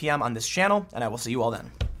at 1 p.m. on this channel, and I will see you all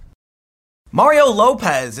then. Mario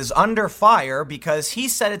Lopez is under fire because he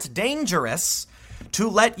said it's dangerous to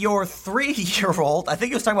let your 3-year-old, I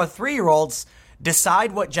think he was talking about 3-year-olds,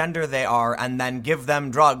 decide what gender they are and then give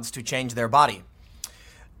them drugs to change their body.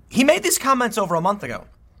 He made these comments over a month ago,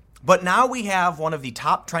 but now we have one of the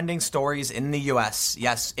top trending stories in the U.S.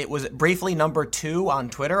 Yes, it was briefly number 2 on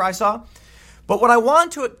Twitter, I saw. But what I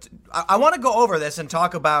want to go over this and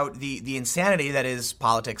talk about the insanity that is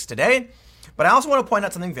politics today, but I also want to point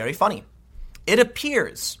out something very funny. It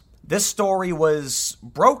appears this story was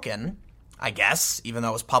broken, I guess, even though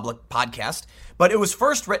it was public podcast, but it was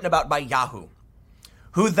first written about by Yahoo,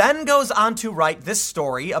 who then goes on to write this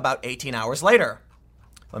story about 18 hours later.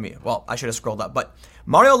 I should have scrolled up, but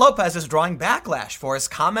Mario Lopez is drawing backlash for his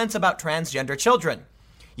comments about transgender children.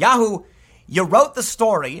 Yahoo, you wrote the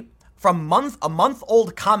story from a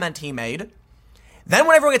month-old comment he made. Then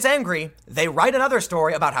when everyone gets angry, they write another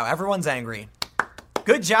story about how everyone's angry.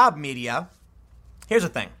 Good job, media. Here's the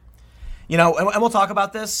thing. And we'll talk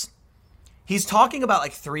about this. He's talking about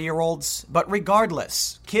 3-year-olds, but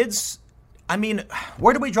regardless, kids,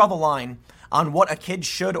 where do we draw the line on what a kid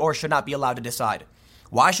should or should not be allowed to decide?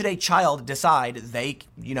 Why should a child decide they,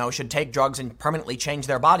 should take drugs and permanently change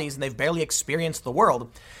their bodies and they've barely experienced the world?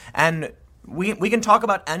 And We can talk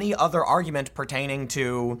about any other argument pertaining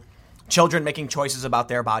to children making choices about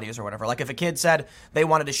their bodies or whatever. Like if a kid said they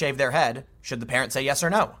wanted to shave their head, should the parent say yes or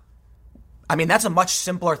no? I mean, that's a much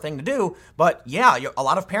simpler thing to do, but yeah, a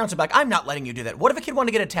lot of parents are like, I'm not letting you do that. What if a kid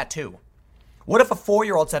wanted to get a tattoo? What if a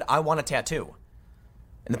 4-year-old said, I want a tattoo?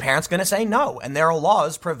 And the parent's going to say no, and there are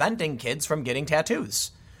laws preventing kids from getting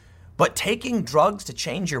tattoos. But taking drugs to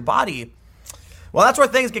change your body, well, that's where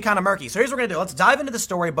things get kind of murky. So here's what we're going to do. Let's dive into the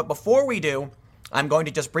story, but before we do, I'm going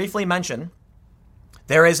to just briefly mention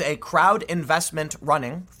there is a crowd investment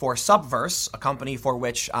running for Subverse, a company for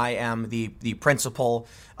which I am the principal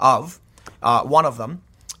of, one of them.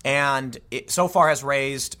 And it so far has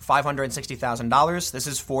raised $560,000. This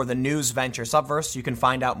is for the news venture Subverse. You can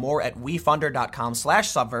find out more at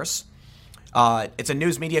wefunder.com/Subverse. It's a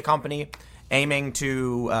news media company aiming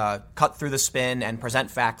to cut through the spin and present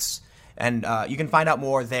facts. And you can find out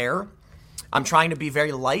more there. I'm trying to be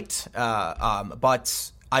very light,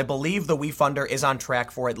 but I believe the WeFunder is on track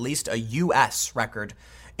for at least a U.S. record.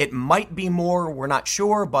 It might be more, we're not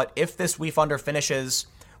sure, but if this WeFunder finishes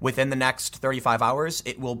within the next 35 hours,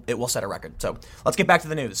 it will set a record. So let's get back to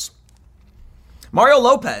the news. Mario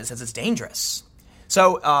Lopez says it's dangerous.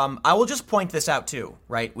 So I will just point this out too,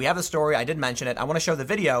 right? We have the story. I did mention it. I want to show the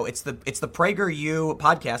video. It's the PragerU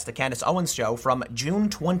podcast, the Candace Owens show from June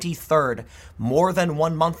 23rd. More than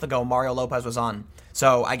 1 month ago, Mario Lopez was on.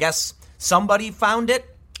 So I guess somebody found it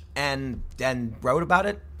and wrote about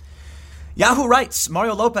it. Yahoo writes,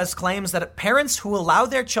 Mario Lopez claims that parents who allow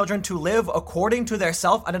their children to live according to their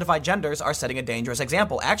self-identified genders are setting a dangerous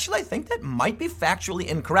example. Actually, I think that might be factually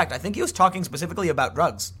incorrect. I think he was talking specifically about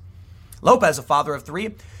drugs. Lopez, a father of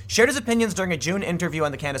 3, shared his opinions during a June interview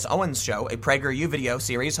on the Candace Owens Show, a PragerU video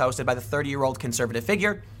series hosted by the 30-year-old conservative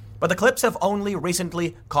figure, but the clips have only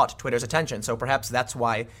recently caught Twitter's attention, so perhaps that's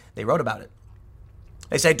why they wrote about it.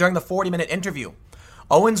 They say during the 40-minute interview,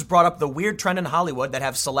 Owens brought up the weird trend in Hollywood that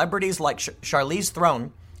have celebrities like Charlize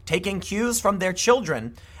Theron taking cues from their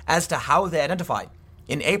children as to how they identify.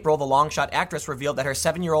 In April, the long-shot actress revealed that her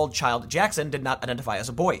 7-year-old child, Jackson, did not identify as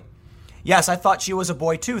a boy. Yes, I thought she was a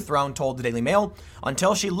boy too, Theron told the Daily Mail,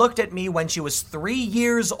 until she looked at me when she was 3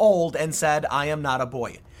 years old and said, I am not a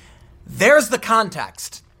boy. There's the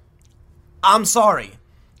context. I'm sorry.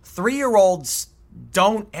 3-year-olds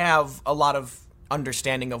don't have a lot of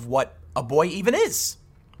understanding of what a boy even is,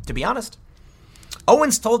 to be honest.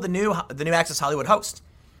 Owens told the new Access Hollywood host,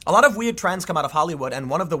 a lot of weird trends come out of Hollywood, and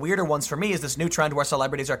one of the weirder ones for me is this new trend where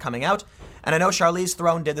celebrities are coming out, and I know Charlize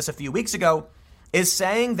Theron did this a few weeks ago, is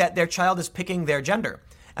saying that their child is picking their gender.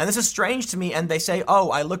 And this is strange to me, and they say,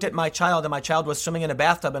 oh, I looked at my child, and my child was swimming in a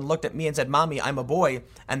bathtub and looked at me and said, Mommy, I'm a boy,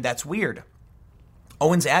 and that's weird.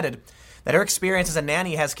 Owens added that her experience as a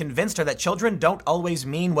nanny has convinced her that children don't always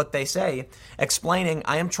mean what they say, explaining,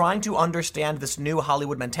 I am trying to understand this new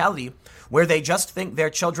Hollywood mentality where they just think their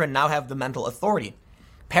children now have the mental authority.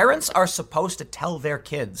 Parents are supposed to tell their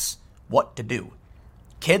kids what to do.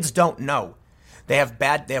 Kids don't know. They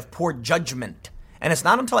have poor judgment. And it's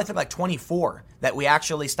not until I think like 24 that we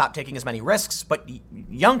actually stop taking as many risks. But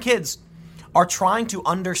young kids are trying to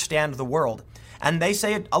understand the world. And they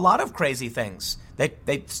say a lot of crazy things.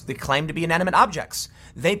 They claim to be inanimate objects.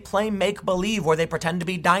 They play make-believe where they pretend to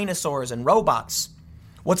be dinosaurs and robots.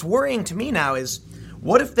 What's worrying to me now is,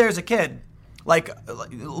 what if there's a kid,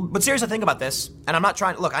 but seriously think about this, and I'm not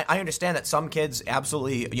trying to, look, I understand that some kids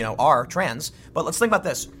absolutely, are trans, but let's think about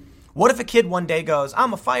this. What if a kid one day goes,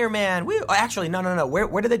 I'm a fireman? Actually, no.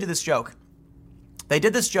 Where did they do this joke? They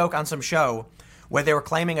did this joke on some show where they were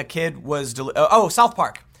claiming a kid was, South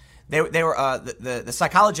Park. They were the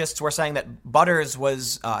psychologists were saying that Butters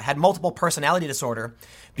had multiple personality disorder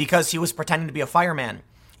because he was pretending to be a fireman,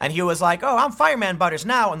 and he was like, "Oh, I'm Fireman Butters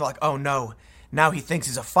now," and they're like, "Oh no, now he thinks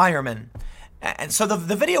he's a fireman." And so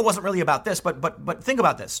the video wasn't really about this, but think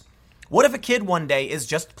about this: what if a kid one day is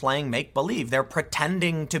just playing make believe? They're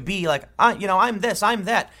pretending to be like, I'm this, I'm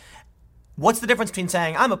that. What's the difference between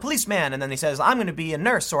saying I'm a policeman and then he says I'm going to be a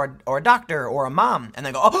nurse or a doctor or a mom, and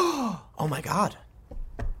they go, oh my God.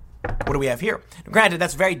 What do we have here? Granted,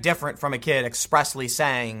 that's very different from a kid expressly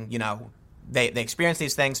saying, they experience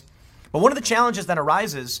these things. But one of the challenges that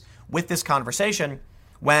arises with this conversation,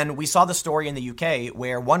 when we saw the story in the UK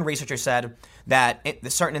where one researcher said that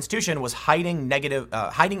the certain institution was hiding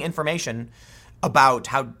information about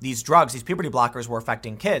how these drugs, these puberty blockers, were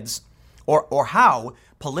affecting kids, or how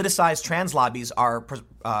politicized trans lobbies are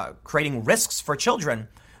creating risks for children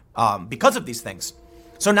because of these things.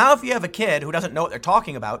 So now if you have a kid who doesn't know what they're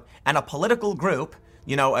talking about and a political group,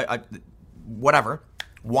 whatever,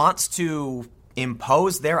 wants to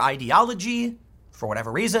impose their ideology for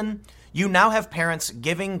whatever reason, You now have parents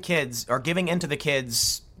giving into the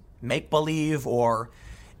kids make-believe or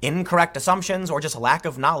incorrect assumptions or just lack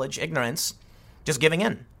of knowledge, ignorance, just giving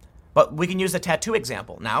in. But we can use the tattoo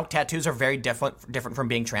example. Now, tattoos are very different from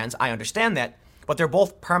being trans. I understand that, but they're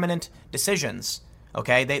both permanent decisions,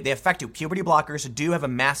 okay? They affect you. Puberty blockers do have a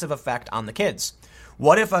massive effect on the kids.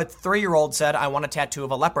 What if a 3-year-old said, I want a tattoo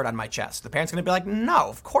of a leopard on my chest? The parent's going to be like, no,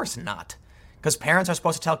 of course not. Because parents are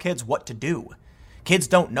supposed to tell kids what to do. Kids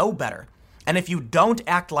don't know better. And if you don't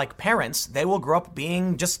act like parents, they will grow up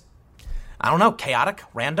being just, chaotic,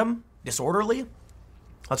 random, disorderly.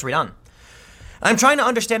 Let's read on. I'm trying to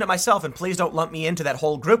understand it myself, and please don't lump me into that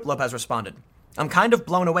whole group, Lopez responded. I'm kind of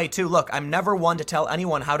blown away, too. Look, I'm never one to tell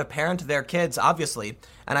anyone how to parent their kids, obviously.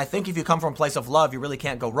 And I think if you come from a place of love, you really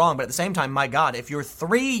can't go wrong. But at the same time, my God, if you're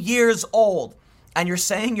 3 years old and you're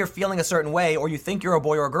saying you're feeling a certain way, or you think you're a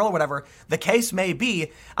boy or a girl or whatever the case may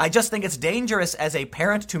be, I just think it's dangerous as a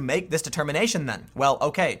parent to make this determination then. Well,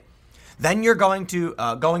 okay. Then you're going to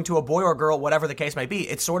a boy or girl, whatever the case may be.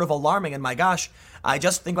 It's sort of alarming, and my gosh, I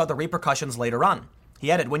just think about the repercussions later on.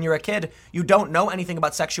 He added, when you're a kid, you don't know anything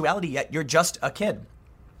about sexuality yet. You're just a kid.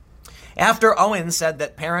 After Owen said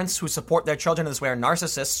that parents who support their children this way are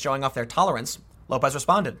narcissists showing off their tolerance, Lopez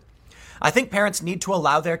responded, I think parents need to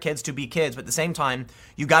allow their kids to be kids, but at the same time,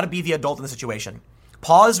 you got to be the adult in the situation.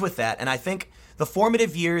 Pause with that, and I think the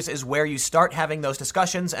formative years is where you start having those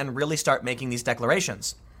discussions and really start making these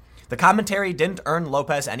declarations. The commentary didn't earn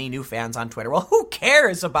Lopez any new fans on Twitter. Well, who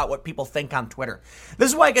cares about what people think on Twitter?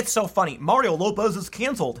 This is why it gets so funny. Mario Lopez is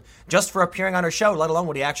canceled just for appearing on her show, let alone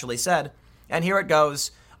what he actually said. And here it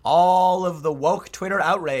goes. All of the woke Twitter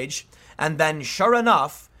outrage. And then sure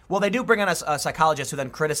enough, well, they do bring in a psychologist who then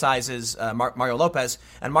criticizes Mario Lopez.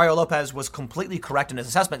 And Mario Lopez was completely correct in his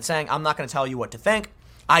assessment, saying, I'm not going to tell you what to think.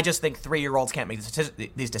 I just think 3-year-olds can't make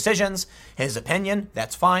these decisions. His opinion,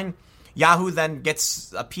 that's fine. Yahoo then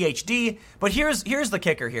gets a PhD, but here's the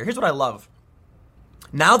kicker here. Here's what I love.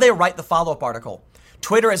 Now they write the follow-up article.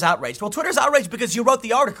 Twitter is outraged. Well, Twitter's outraged because you wrote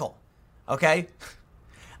the article, okay?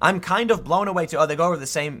 I'm kind of blown away too. Oh, they go over the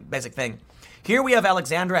same basic thing. Here we have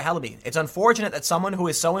Alexandra Helaby. It's unfortunate that someone who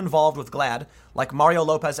is so involved with GLAAD, like Mario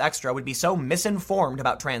Lopez Extra, would be so misinformed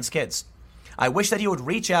about trans kids. I wish that he would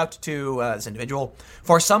reach out to this individual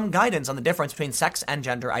for some guidance on the difference between sex and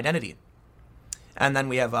gender identity. And then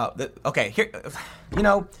we have, here, they're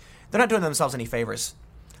not doing themselves any favors.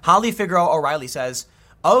 Holly Figueroa O'Reilly says,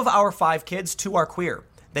 of our 5 kids, 2 are queer.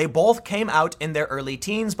 They both came out in their early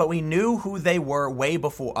teens, but we knew who they were way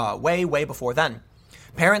before then.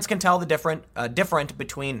 Parents can tell the different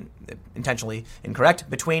between, intentionally incorrect,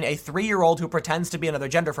 between a 3-year-old who pretends to be another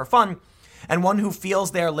gender for fun and one who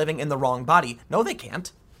feels they are living in the wrong body. No, they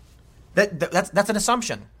can't. That's an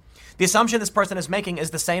assumption. The assumption this person is making is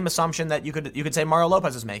the same assumption that you could say Mario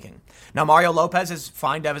Lopez is making. Now, Mario Lopez is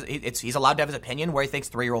fine to have he's allowed to have his opinion where he thinks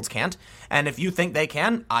 3-year-olds can't. And if you think they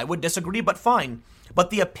can, I would disagree, but fine. But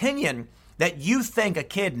the opinion that you think a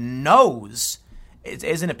kid knows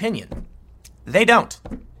is an opinion. They don't.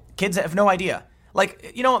 Kids have no idea.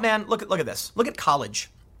 Like, you know what, man? Look at this. Look at college.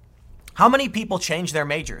 How many people change their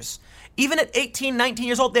majors? Even at 18, 19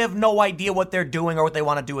 years old, they have no idea what they're doing or what they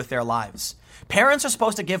want to do with their lives. Parents are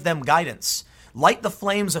supposed to give them guidance, light the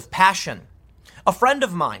flames of passion. A friend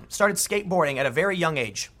of mine started skateboarding at a very young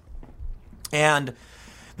age. And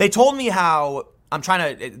they told me how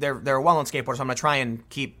they're a well-known skateboarder, so I'm going to try and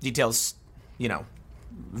keep details,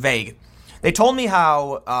 vague. They told me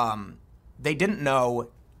how they didn't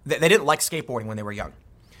like skateboarding when they were young.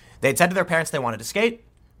 They had said to their parents they wanted to skate.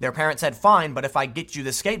 Their parents said, fine, but if I get you the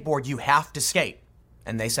skateboard, you have to skate.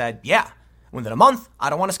 And they said, yeah. Within a month, I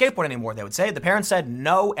don't want to skateboard anymore, they would say. The parents said,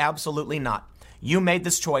 no, absolutely not. You made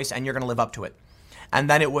this choice and you're going to live up to it. And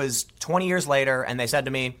then it was 20 years later, and they said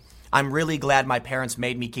to me, I'm really glad my parents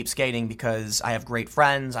made me keep skating because I have great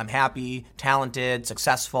friends, I'm happy, talented,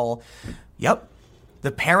 successful. Yep.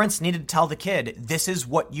 The parents needed to tell the kid, this is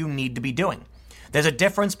what you need to be doing. There's a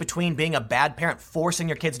difference between being a bad parent, forcing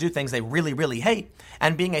your kids to do things they really, really hate,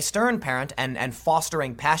 and being a stern parent and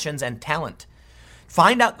fostering passions and talent.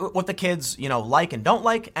 Find out what the kids, like and don't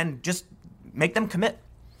like, and just make them commit.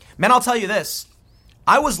 Man, I'll tell you this.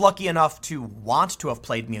 I was lucky enough to want to have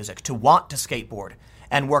played music, to want to skateboard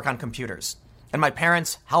and work on computers. And my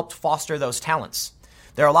parents helped foster those talents.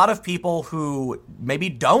 There are a lot of people who maybe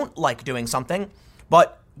don't like doing something,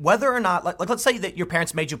 but whether or not, like let's say that your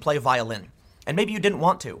parents made you play violin, and maybe you didn't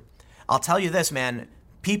want to. I'll tell you this, man.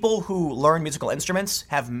 People who learn musical instruments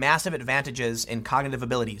have massive advantages in cognitive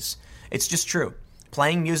abilities. It's just true.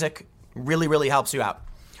 Playing music really, really helps you out.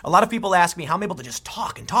 A lot of people ask me how I'm able to just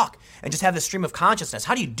talk and just have this stream of consciousness.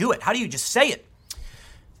 How do you do it? How do you just say it?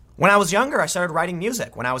 When I was younger, I started writing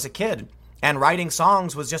music when I was a kid. And writing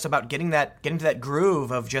songs was just about getting to that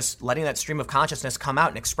groove of just letting that stream of consciousness come out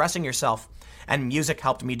and expressing yourself. And music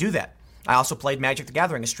helped me do that. I also played Magic the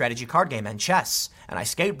Gathering, a strategy card game, and chess, and I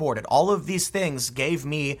skateboarded. All of these things gave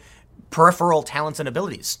me peripheral talents and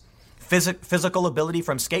abilities. Physical ability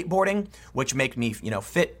from skateboarding, which make me,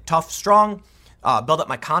 fit, tough, strong. Build up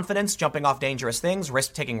my confidence, jumping off dangerous things,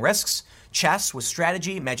 taking risks. Chess was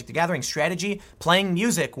strategy, Magic the Gathering strategy. Playing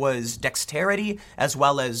music was dexterity as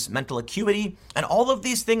well as mental acuity. And all of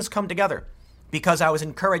these things come together because I was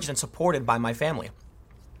encouraged and supported by my family.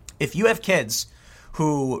 If you have kids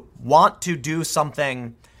who want to do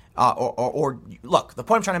something, or look, the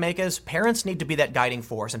point I'm trying to make is parents need to be that guiding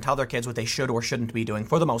force and tell their kids what they should or shouldn't be doing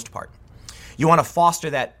for the most part. You want to foster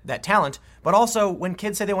that talent, but also when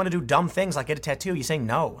kids say they want to do dumb things like get a tattoo, you say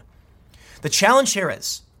no. The challenge here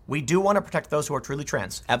is we do want to protect those who are truly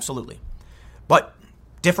trans, absolutely. But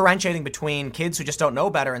differentiating between kids who just don't know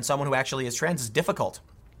better and someone who actually is trans is difficult.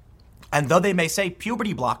 And though they may say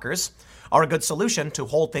puberty blockers are a good solution to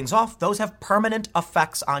hold things off, those have permanent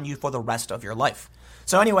effects on you for the rest of your life.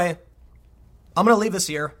 So anyway, I'm going to leave this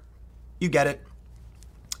here. You get it.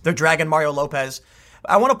 They're dragging Mario Lopez.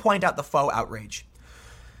 I want to point out the faux outrage.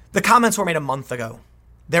 The comments were made a month ago.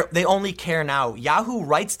 They only care now. Yahoo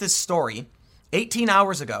writes this story 18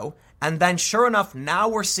 hours ago, and then sure enough, now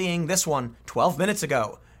we're seeing this one 12 minutes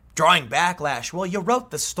ago, drawing backlash. Well, you wrote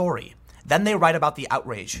the story. Then they write about the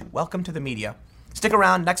outrage. Welcome to the media. Stick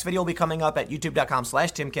around. Next video will be coming up at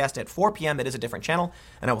youtube.com/Timcast at 4 p.m. It is a different channel,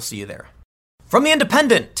 and I will see you there. From The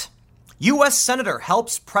Independent, U.S. Senator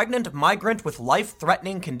helps pregnant migrant with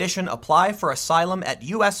life-threatening condition apply for asylum at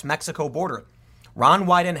U.S.-Mexico border. Ron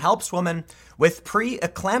Wyden helps woman with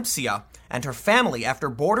preeclampsia and her family after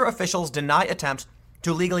border officials deny attempts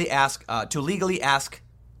to legally ask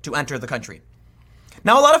to enter the country.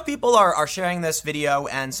 Now, a lot of people are sharing this video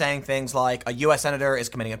and saying things like a U.S. senator is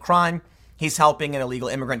committing a crime. He's helping an illegal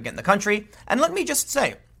immigrant get in the country. And let me just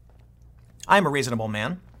say, I'm a reasonable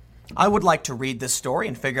man. I would like to read this story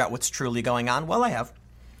and figure out what's truly going on. Well, I have.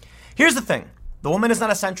 Here's the thing. The woman is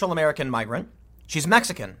not a Central American migrant. She's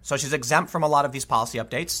Mexican, so she's exempt from a lot of these policy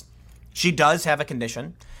updates. She does have a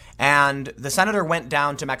condition. And the senator went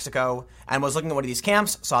down to Mexico and was looking at one of these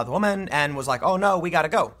camps, saw the woman, and was like, oh no, we got to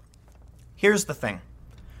go. Here's the thing.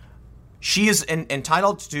 She is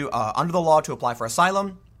entitled to, under the law, to apply for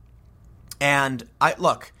asylum. And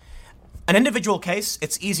look, an individual case,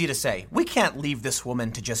 it's easy to say, we can't leave this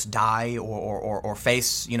woman to just die or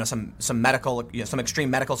face, some medical, some extreme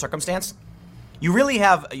medical circumstance. You really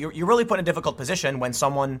you're really put in a difficult position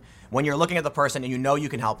when you're looking at the person and you know you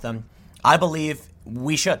can help them. I believe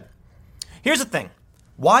we should. Here's the thing.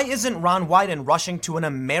 Why isn't Ron Wyden rushing to an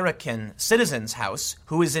American citizen's house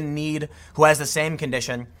who is in need, who has the same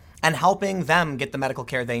condition, and helping them get the medical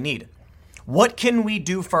care they need? What can we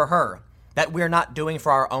do for her that we're not doing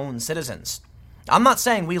for our own citizens? I'm not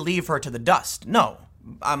saying we leave her to the dust. No,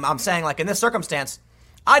 I'm saying like in this circumstance,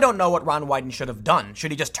 I don't know what Ron Wyden should have done.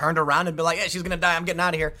 Should he just turned around and be like, yeah, she's going to die. I'm getting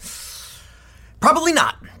out of here. Probably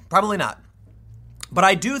not. Probably not. But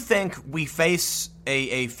I do think we face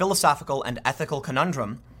a philosophical and ethical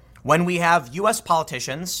conundrum when we have U.S.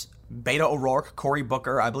 politicians, Beto O'Rourke, Cory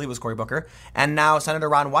Booker, I believe it was Cory Booker, and now Senator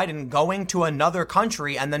Ron Wyden going to another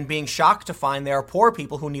country and then being shocked to find there are poor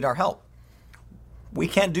people who need our help. We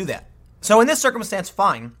can't do that. So in this circumstance,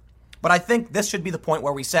 fine. But I think this should be the point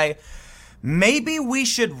where we say, maybe we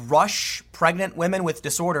should rush pregnant women with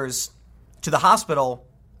disorders to the hospital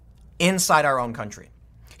inside our own country.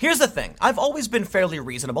 Here's the thing. I've always been fairly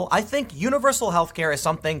reasonable. I think universal health care is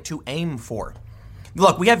something to aim for.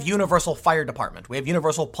 Look, we have universal fire department. We have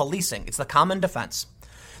universal policing. It's the common defense.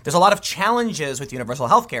 There's a lot of challenges with universal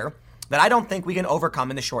health care that I don't think we can overcome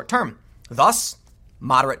in the short term. Thus,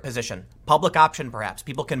 moderate position, public option perhaps.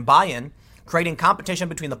 People can buy in, creating competition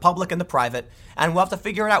between the public and the private, and we'll have to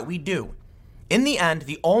figure it out. We do. In the end,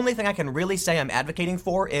 the only thing I can really say I'm advocating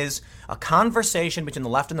for is a conversation between the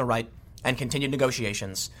left and the right and continued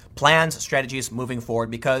negotiations, plans, strategies moving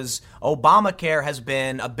forward, because Obamacare has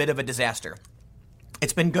been a bit of a disaster.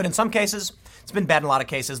 It's been good in some cases. It's been bad in a lot of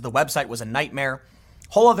cases. The website was a nightmare.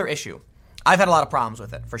 Whole other issue. I've had a lot of problems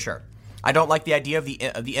with it, for sure. I don't like the idea of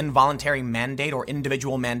the involuntary mandate or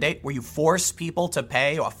individual mandate where you force people to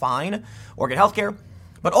pay a fine or get health care.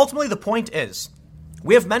 But ultimately, the point is,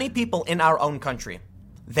 we have many people in our own country.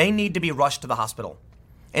 They need to be rushed to the hospital.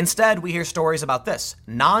 Instead, we hear stories about this.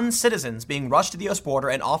 Non-citizens being rushed to the U.S. border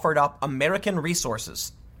and offered up American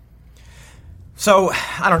resources. So,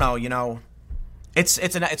 I don't know, it's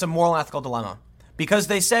a moral and ethical dilemma. Because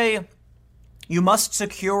they say, you must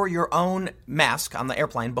secure your own mask on the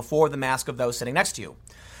airplane before the mask of those sitting next to you.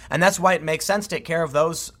 And that's why it makes sense to take care of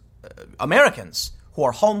those Americans who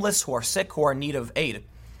are homeless, who are sick, who are in need of aid.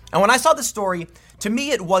 And when I saw this story, to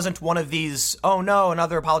me, it wasn't one of these, oh no,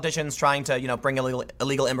 another politician's trying to, bring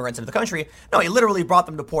illegal immigrants into the country. No, he literally brought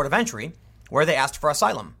them to port of entry where they asked for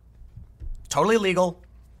asylum. Totally legal.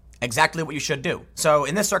 Exactly what you should do. So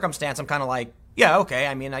in this circumstance, I'm kind of like, yeah, okay.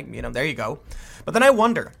 I mean, there you go. But then I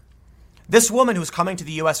wonder, this woman who's coming to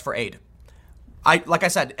the U.S. for aid, like I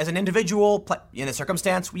said, as an individual in this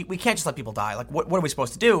circumstance, we can't just let people die. Like, what are we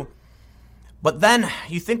supposed to do? But then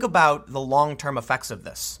you think about the long-term effects of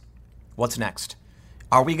this. What's next?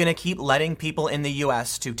 Are we going to keep letting people in the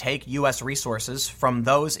U.S. to take U.S. resources from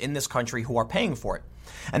those in this country who are paying for it?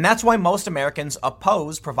 And that's why most Americans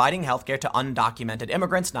oppose providing healthcare to undocumented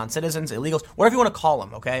immigrants, non-citizens, illegals, whatever you want to call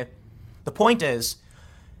them, okay? The point is,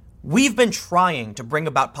 we've been trying to bring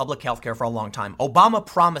about public healthcare for a long time. Obama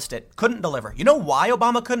promised it, couldn't deliver. You know why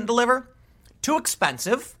Obama couldn't deliver? Too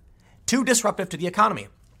expensive, too disruptive to the economy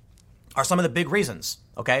are some of the big reasons,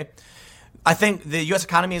 okay? I think the U.S.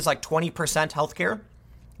 economy is like 20% healthcare.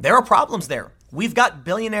 There are problems there. We've got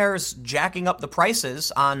billionaires jacking up the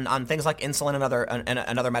prices on things like insulin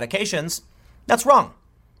and other medications. That's wrong.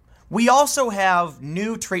 We also have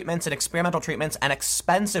new treatments and experimental treatments and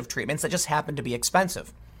expensive treatments that just happen to be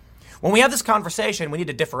expensive. When we have this conversation, we need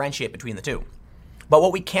to differentiate between the two. But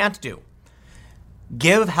what we can't do,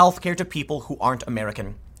 give healthcare to people who aren't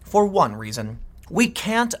American for one reason. We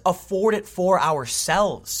can't afford it for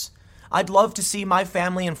ourselves. I'd love to see my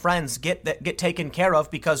family and friends get taken care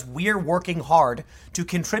of because we're working hard to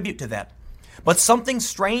contribute to that. But something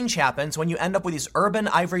strange happens when you end up with these urban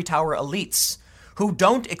ivory tower elites who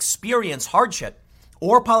don't experience hardship,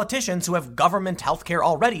 or politicians who have government healthcare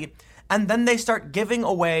already, and then they start giving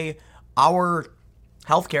away our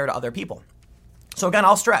healthcare to other people. So again,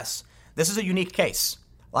 I'll stress, this is a unique case.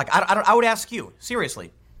 Like, I would ask you,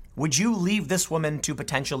 seriously, would you leave this woman to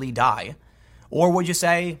potentially die? Or would you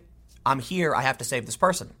say, I'm here, I have to save this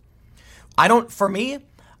person? For me,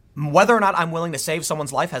 whether or not I'm willing to save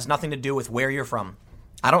someone's life has nothing to do with where you're from.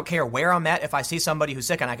 I don't care where I'm at. If I see somebody who's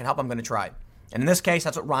sick and I can help, I'm going to try. And in this case,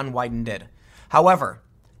 that's what Ron Wyden did. However,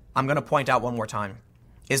 I'm going to point out one more time.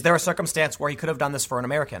 Is there a circumstance where he could have done this for an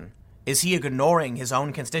American? Is he ignoring his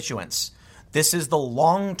own constituents? This is the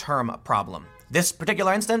long-term problem. This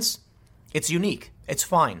particular instance, it's unique. It's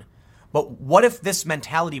fine. But what if this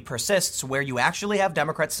mentality persists where you actually have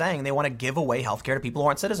Democrats saying they want to give away healthcare to people who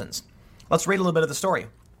aren't citizens? Let's read a little bit of the story.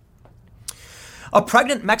 A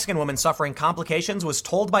pregnant Mexican woman suffering complications was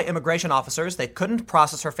told by immigration officers they couldn't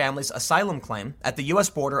process her family's asylum claim at the U.S.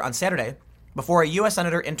 border on Saturday before a U.S.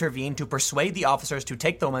 senator intervened to persuade the officers to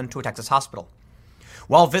take the woman to a Texas hospital.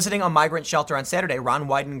 While visiting a migrant shelter on Saturday, Ron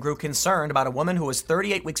Wyden grew concerned about a woman who was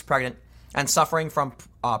 38 weeks pregnant and suffering from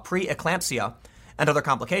preeclampsia and other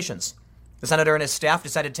complications. The senator and his staff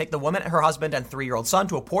decided to take the woman, her husband, and 3-year-old son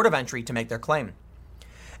to a port of entry to make their claim.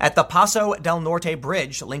 At the Paso del Norte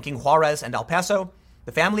bridge linking Juarez and El Paso,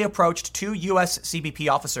 the family approached 2 U.S. CBP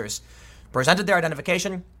officers, presented their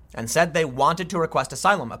identification, and said they wanted to request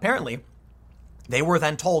asylum. Apparently, they were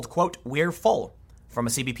then told, quote, "We're full," from a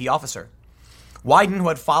CBP officer. Wyden, who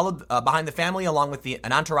had followed behind the family along with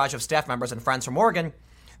an entourage of staff members and friends from Oregon,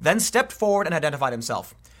 then stepped forward and identified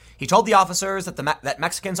himself. He told the officers that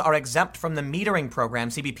Mexicans are exempt from the metering program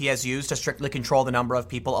CBP has used to strictly control the number of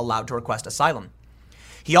people allowed to request asylum.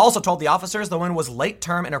 He also told the officers the woman was late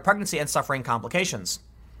term in her pregnancy and suffering complications.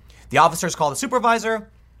 The officers called a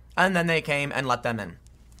supervisor, and then they came and let them in.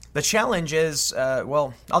 The challenge is,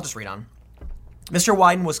 I'll just read on. Mr.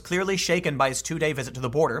 Wyden was clearly shaken by his 2-day visit to the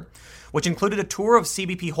border, which included a tour of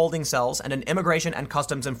CBP holding cells and an immigration and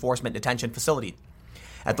customs enforcement detention facility.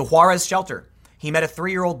 At the Juarez shelter, he met a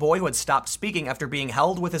 3-year-old boy who had stopped speaking after being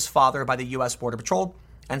held with his father by the U.S. Border Patrol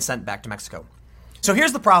and sent back to Mexico. So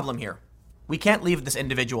here's the problem here. We can't leave this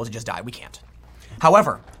individual to just die. We can't.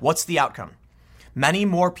 However, what's the outcome? Many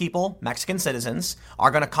more people, Mexican citizens,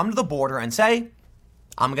 are going to come to the border and say,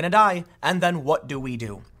 I'm going to die. And then what do we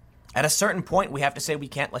do? At a certain point, we have to say we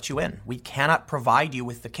can't let you in. We cannot provide you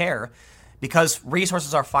with the care because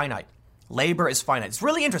resources are finite. Labor is finite. It's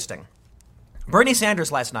really interesting. Bernie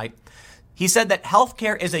Sanders last night, he said that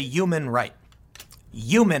healthcare is a human right.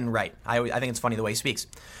 Human right. I think it's funny the way he speaks.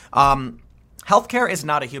 Healthcare is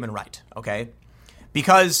not a human right, okay?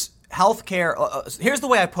 Because healthcare, here's the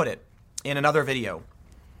way I put it in another video.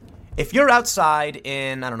 If you're outside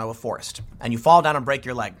in, a forest, and you fall down and break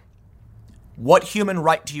your leg, what human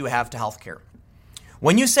right do you have to healthcare?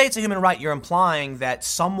 When you say it's a human right, you're implying that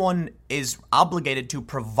someone is obligated to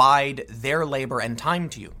provide their labor and time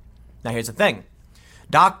to you. Now, here's the thing.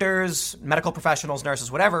 Doctors, medical professionals,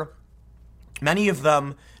 nurses, whatever, many of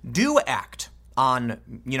them do act on,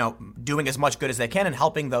 doing as much good as they can and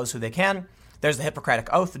helping those who they can. There's the Hippocratic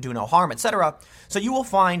Oath, do no harm, etc. So you will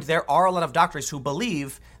find there are a lot of doctors who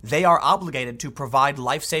believe they are obligated to provide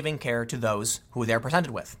life-saving care to those who they're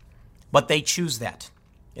presented with. But they choose that.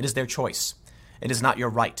 It is their choice. It is not your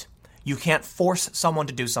right. You can't force someone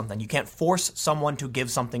to do something. You can't force someone to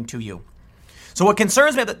give something to you. So what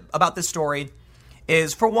concerns me about this story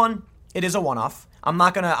is, for one, it is a one-off. I'm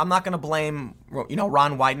not gonna blame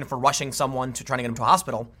Ron Wyden for rushing someone to trying to get him to a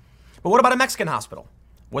hospital. But what about a Mexican hospital?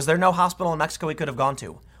 Was there no hospital in Mexico he could have gone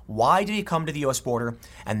to? Why did he come to the U.S. border?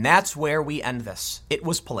 And that's where we end this. It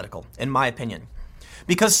was political, in my opinion.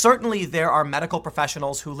 Because certainly there are medical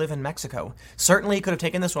professionals who live in Mexico. Certainly he could have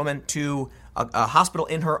taken this woman to a hospital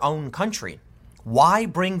in her own country. Why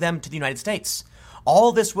bring them to the United States?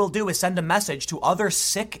 All this will do is send a message to other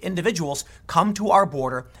sick individuals, come to our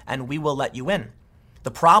border and we will let you in.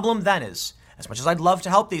 The problem then is, as much as I'd love to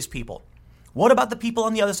help these people, what about the people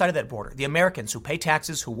on the other side of that border? The Americans who pay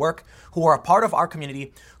taxes, who work, who are a part of our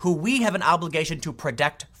community, who we have an obligation to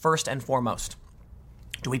protect first and foremost.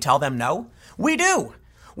 Do we tell them no? We do.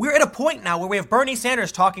 We're at a point now where we have Bernie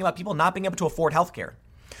Sanders talking about people not being able to afford healthcare,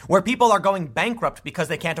 where people are going bankrupt because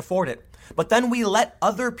they can't afford it. But then we let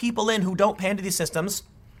other people in who don't pay into these systems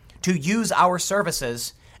to use our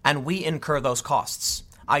services, and we incur those costs.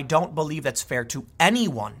 I don't believe that's fair to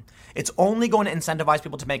anyone. It's only going to incentivize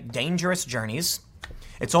people to make dangerous journeys.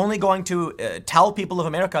 It's only going to tell people of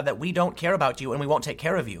America that we don't care about you and we won't take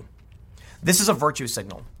care of you. This is a virtue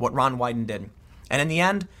signal, what Ron Wyden did. And in the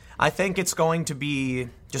end, I think it's going to be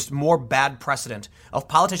just more bad precedent of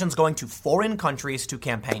politicians going to foreign countries to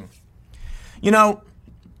campaign.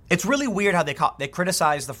 It's really weird how they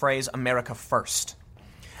criticize the phrase America first.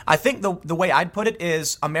 I think the way I'd put it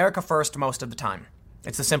is America first most of the time.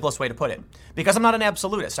 It's the simplest way to put it. Because I'm not an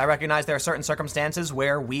absolutist. I recognize there are certain circumstances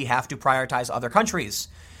where we have to prioritize other countries.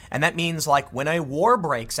 And that means, like, when a war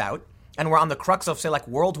breaks out and we're on the crux of, say, like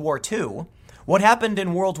World War II, what happened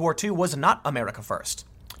in World War II was not America first.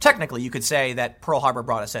 Technically, you could say that Pearl Harbor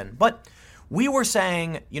brought us in. But we were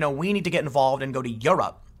saying, we need to get involved and go to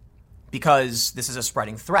Europe because this is a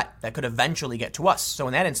spreading threat that could eventually get to us. So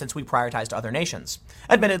in that instance, we prioritized other nations.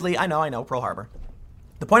 Admittedly, I know, Pearl Harbor.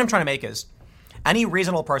 The point I'm trying to make is, any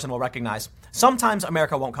reasonable person will recognize sometimes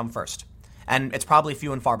America won't come first, and it's probably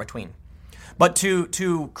few and far between. But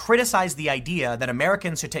to criticize the idea that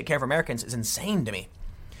Americans should take care of Americans is insane to me.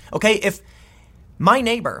 Okay, if my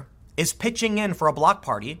neighbor is pitching in for a block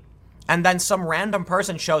party and then some random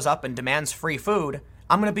person shows up and demands free food,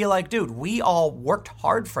 I'm going to be like, dude, we all worked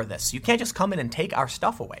hard for this. You can't just come in and take our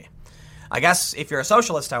stuff away. I guess if you're a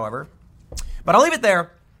socialist, however. But I'll leave it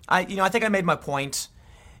there. I think I made my point.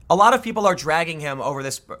 A lot of people are dragging him over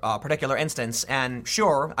this particular instance, and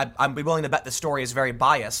sure, I'd be willing to bet the story is very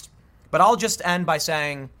biased, but I'll just end by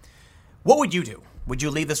saying, what would you do? Would you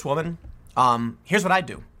leave this woman? Here's what I'd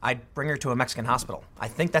do. I'd bring her to a Mexican hospital. I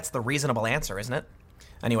think that's the reasonable answer, isn't it?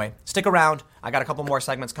 Anyway, stick around. I got a couple more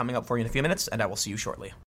segments coming up for you in a few minutes, and I will see you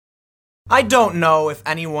shortly. I don't know if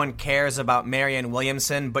anyone cares about Marianne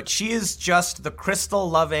Williamson, but she is just the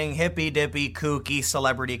crystal-loving, hippy-dippy, kooky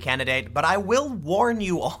celebrity candidate. But I will warn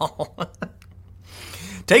you all.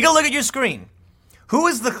 Take a look at your screen. Who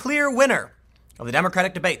is the clear winner of the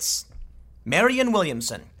Democratic debates? Marianne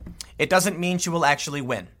Williamson. It doesn't mean she will actually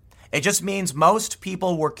win. It just means most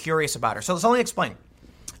people were curious about her. So let's only explain.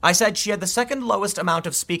 I said she had the second lowest amount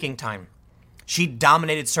of speaking time. She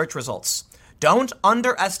dominated search results. Don't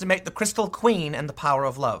underestimate the Crystal Queen and the power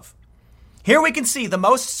of love. Here we can see the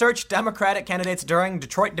most searched Democratic candidates during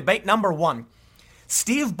Detroit debate number 1.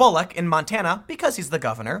 Steve Bullock in Montana, because he's the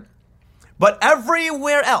governor. But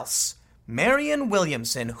everywhere else, Marianne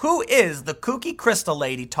Williamson, who is the kooky crystal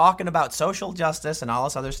lady talking about social justice and all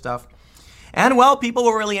this other stuff. And, well, people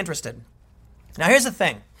were really interested. Now, here's the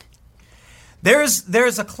thing.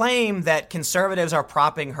 There's a claim that conservatives are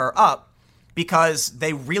propping her up because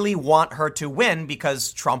they really want her to win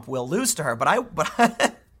because Trump will lose to her.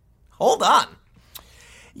 But hold on.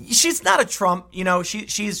 She's not a Trump,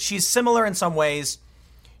 she's similar in some ways.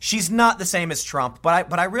 She's not the same as Trump,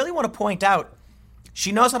 but I really want to point out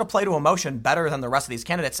she knows how to play to emotion better than the rest of these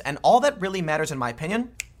candidates. And all that really matters, in my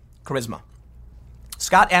opinion, charisma.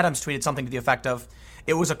 Scott Adams tweeted something to the effect of,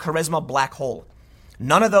 it was a charisma black hole.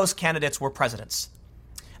 None of those candidates were presidents.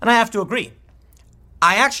 And I have to agree.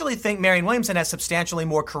 I actually think Marianne Williamson has substantially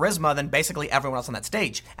more charisma than basically everyone else on that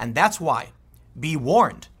stage. And that's why. Be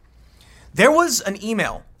warned. There was an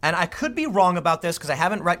email, and I could be wrong about this because I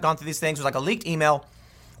haven't gone through these things. It was like a leaked email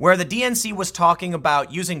where the DNC was talking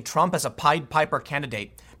about using Trump as a Pied Piper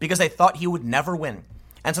candidate because they thought he would never win.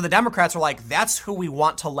 And so the Democrats were like, that's who we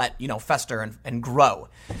want to let, fester and grow.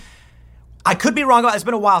 I could be wrong. It's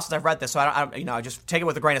been a while since I've read this, so I just take it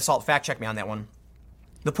with a grain of salt. Fact check me on that one.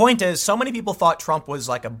 The point is, so many people thought Trump was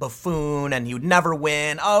like a buffoon and he would never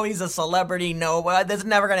win. Oh, he's a celebrity. No, this is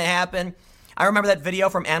never going to happen. I remember that video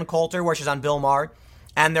from Ann Coulter where she's on Bill Maher.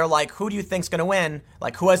 And they're like, who do you think's going to win?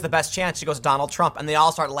 Like, who has the best chance? She goes, Donald Trump. And they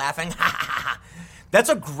all start laughing. That's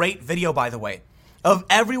a great video, by the way, of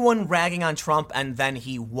everyone ragging on Trump, and then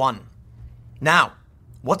he won. Now,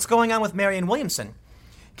 what's going on with Marianne Williamson?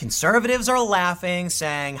 Conservatives are laughing,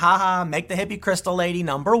 saying, haha, make the hippie crystal lady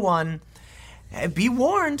number one. Be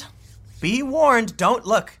warned. Be warned. Don't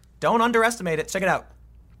underestimate it. Check it out.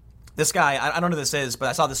 This guy, I don't know who this is, but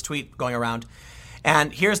I saw this tweet going around.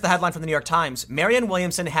 And here's the headline from the New York Times. Marianne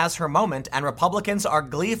Williamson has her moment and Republicans are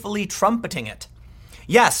gleefully trumpeting it.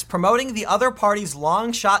 Yes, promoting the other party's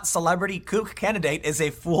long-shot celebrity kook candidate is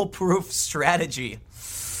a foolproof strategy.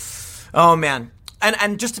 Oh, man.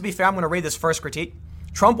 And just to be fair, I'm going to read this first critique.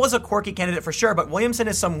 Trump was a quirky candidate for sure, but Williamson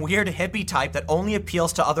is some weird hippie type that only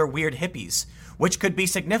appeals to other weird hippies, which could be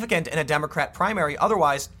significant in a Democrat primary.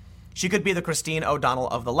 Otherwise, she could be the Christine O'Donnell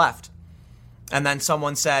of the left. And then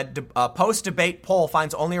someone said, post-debate poll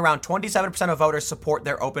finds only around 27% of voters support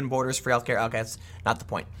their open borders for healthcare. Okay, that's not the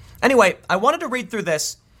point. Anyway, I wanted to read through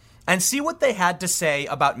this and see what they had to say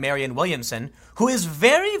about Marianne Williamson, who is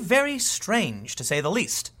very, very strange, to say the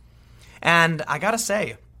least. And I gotta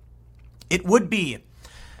say, it would be,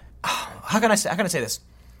 how can I say this?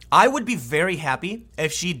 I would be very happy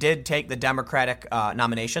if she did take the Democratic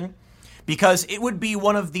nomination, because it would be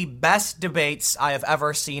one of the best debates I have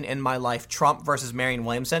ever seen in my life, Trump versus Marianne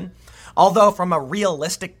Williamson. Although from a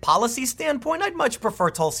realistic policy standpoint, I'd much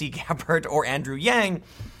prefer Tulsi Gabbard or Andrew Yang.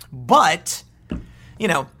 But,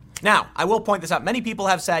 now, I will point this out. Many people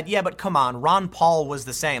have said, yeah, but come on, Ron Paul was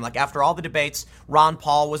the same. Like, after all the debates, Ron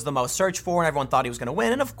Paul was the most searched for, and everyone thought he was going to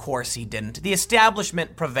win, and of course he didn't. The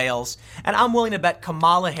establishment prevails, and I'm willing to bet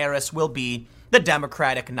Kamala Harris will be the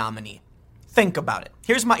Democratic nominee. Think about it.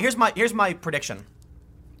 Here's my prediction.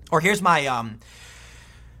 Or here's my,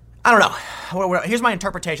 I don't know. Here's my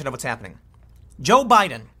interpretation of what's happening. Joe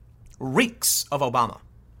Biden reeks of Obama.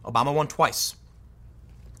 Obama won twice.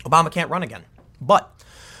 Obama can't run again. But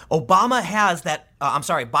Biden has that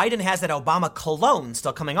Obama cologne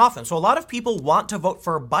still coming off him. So a lot of people want to vote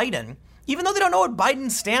for Biden, even though they don't know what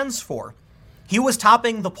Biden stands for. He was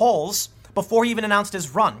topping the polls before he even announced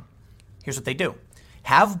his run. Here's what they do.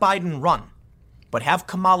 Have Biden run, but have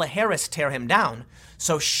Kamala Harris tear him down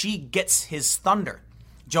so she gets his thunder.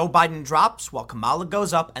 Joe Biden drops while Kamala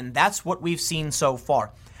goes up, and that's what we've seen so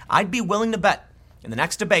far. I'd be willing to bet in the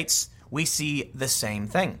next debates we see the same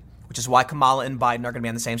thing, which is why Kamala and Biden are going to be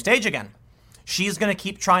on the same stage again. She's going to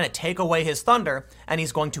keep trying to take away his thunder, and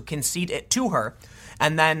he's going to concede it to her.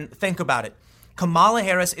 And then think about it. Kamala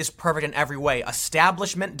Harris is perfect in every way.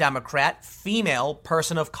 Establishment Democrat, female,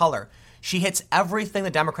 person of color. She hits everything the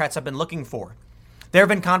Democrats have been looking for. There have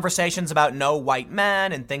been conversations about no white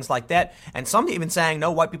men and things like that, and some even saying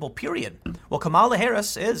no white people, period. Well, Kamala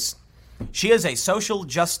Harris she is a social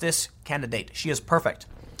justice candidate. She is perfect.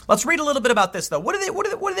 Let's read a little bit about this, though. What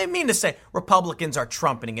do they mean to say Republicans are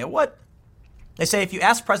trumpeting it? What? They say if you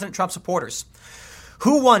ask President Trump supporters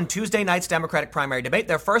who won Tuesday night's Democratic primary debate,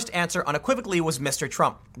 their first answer unequivocally was Mr.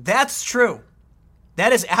 Trump. That's true.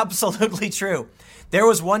 That is absolutely true. There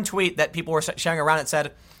was one tweet that people were sharing around. It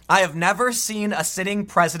said, I have never seen a sitting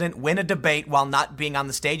president win a debate while not being on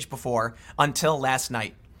the stage before until last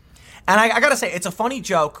night. And I got to say, it's a funny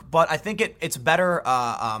joke, but I think it's better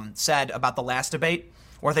said about the last debate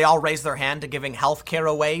where they all raised their hand to giving health care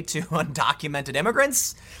away to undocumented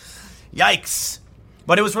immigrants. Yikes.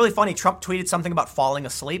 But it was really funny. Trump tweeted something about falling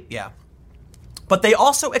asleep. Yeah. But they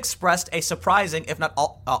also expressed a surprising, if not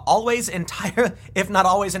always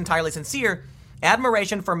entirely sincere,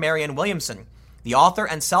 admiration for Marianne Williamson, the author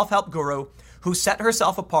and self-help guru who set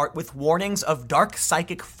herself apart with warnings of dark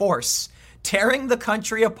psychic force, tearing the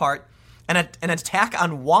country apart, and an attack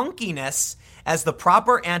on wonkiness as the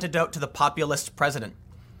proper antidote to the populist president.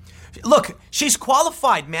 Look, she's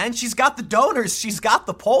qualified, man. She's got the donors. She's got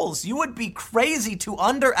the polls. You would be crazy to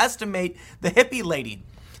underestimate the hippie lady.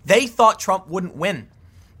 They thought Trump wouldn't win.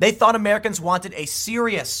 They thought Americans wanted a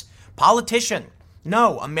serious politician.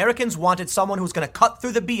 No, Americans wanted someone who's going to cut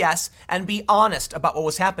through the BS and be honest about what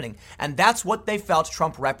was happening. And that's what they felt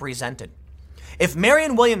Trump represented. If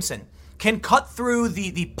Marianne Williamson can cut through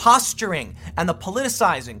the posturing and the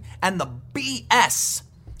politicizing and the BS,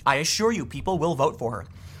 I assure you people will vote for her.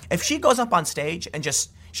 If she goes up on stage and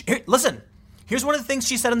listen, Here's one of the things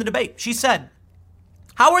she said in the debate. She said,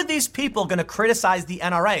 how are these people going to criticize the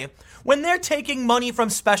NRA when they're taking money from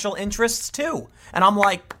special interests too? And I'm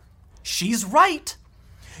like, she's right.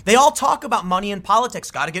 They all talk about money in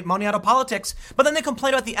politics, got to get money out of politics, but then they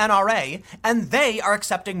complain about the NRA, and they are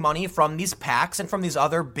accepting money from these PACs and from these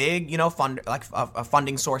other big,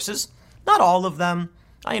 funding sources. Not all of them.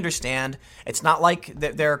 I understand. It's not like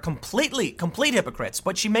they're complete hypocrites,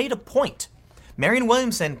 but she made a point. Marianne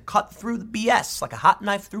Williamson cut through the BS like a hot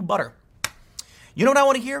knife through butter. You know what I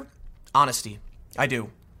want to hear? Honesty. I do.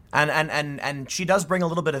 And she does bring a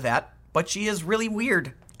little bit of that, but she is really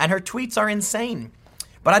weird, and her tweets are insane.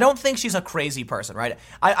 But I don't think she's a crazy person, right?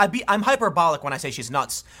 I'm hyperbolic when I say she's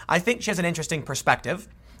nuts. I think she has an interesting perspective.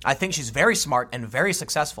 I think she's very smart and very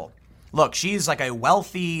successful. Look, she's like a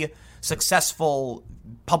wealthy, successful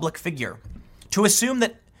public figure. To assume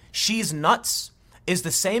that she's nuts is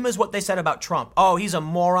the same as what they said about Trump. Oh, he's a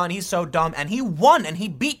moron, he's so dumb, and he won and he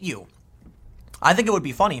beat you. I think it would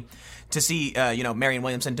be funny to see, Marianne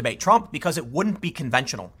Williamson debate Trump because it wouldn't be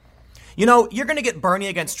conventional. You know, you're going to get Bernie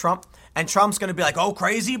against Trump, and Trump's going to be like, oh,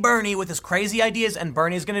 crazy Bernie with his crazy ideas, and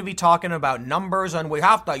Bernie's going to be talking about numbers and we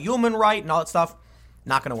have the human right and all that stuff.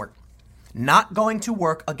 Not going to work. Not going to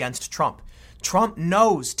work against Trump. Trump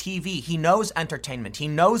knows TV. He knows entertainment. He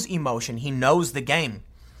knows emotion. He knows the game.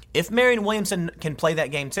 If Marianne Williamson can play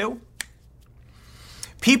that game too,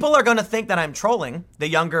 people are going to think that I'm trolling, the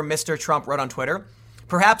younger Mr. Trump wrote on Twitter,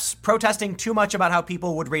 perhaps protesting too much about how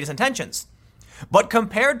people would read his intentions. But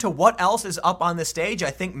compared to what else is up on the stage,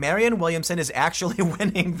 I think Marianne Williamson is actually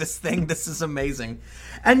winning this thing. This is amazing.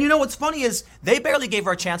 And you know what's funny is they barely gave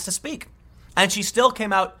her a chance to speak. And she still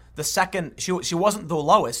came out the second. She wasn't the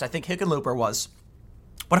lowest. I think Hickenlooper was.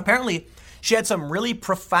 But apparently she had some really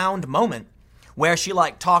profound moment where she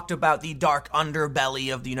talked about the dark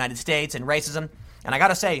underbelly of the United States and racism. And I got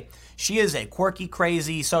to say, she is a quirky,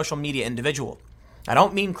 crazy social media individual. I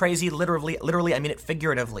don't mean crazy literally, I mean it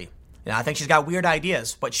figuratively. I think she's got weird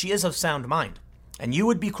ideas, but she is of sound mind. And you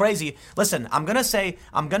would be crazy. Listen, I'm going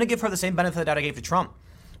to give her the same benefit that I gave to Trump.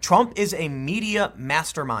 Trump is a media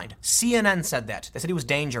mastermind. CNN said that. They said he was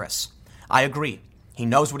dangerous. I agree. He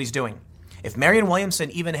knows what he's doing. If Marianne Williamson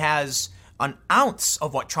even has an ounce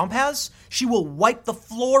of what Trump has, she will wipe the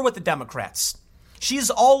floor with the Democrats. She is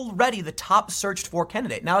already the top searched for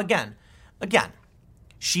candidate. Now, again,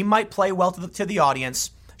 she might play well to the audience.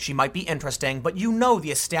 She might be interesting, but you know the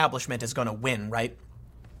establishment is going to win, right?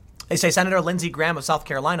 They say Senator Lindsey Graham of South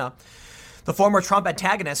Carolina, the former Trump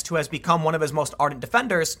antagonist who has become one of his most ardent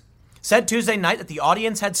defenders, said Tuesday night that the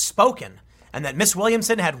audience had spoken and that Miss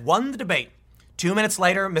Williamson had won the debate. 2 minutes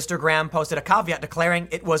later, Mr. Graham posted a caveat declaring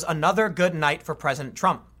it was another good night for President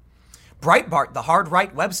Trump. Breitbart, the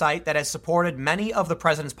hard-right website that has supported many of the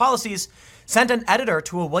president's policies, sent an editor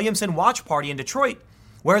to a Williamson watch party in Detroit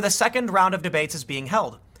where the second round of debates is being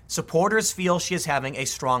held. Supporters feel she is having a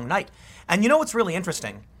strong night. And you know what's really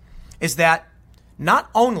interesting is that not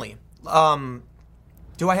only,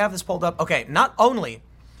 do I have this pulled up? Okay, not only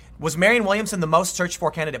was Marianne Williamson the most searched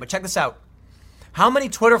for candidate, but check this out. How many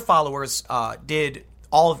Twitter followers did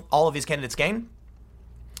all of these candidates gain?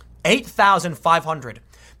 8,500.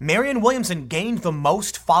 Marianne Williamson gained the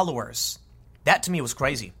most followers. That to me was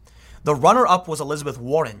crazy. The runner-up was Elizabeth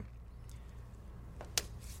Warren.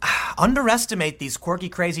 Underestimate these quirky,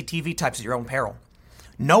 crazy TV types at your own peril.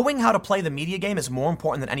 Knowing how to play the media game is more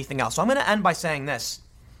important than anything else. So I'm going to end by saying this.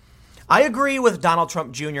 I agree with Donald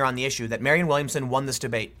Trump Jr. on the issue that Marianne Williamson won this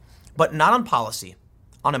debate, but not on policy,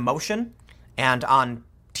 on emotion, and on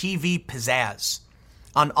TV pizzazz,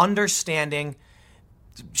 on understanding.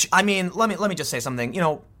 I mean, let me just say something. You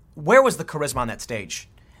know, where was the charisma on that stage?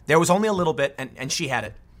 There was only a little bit, and she had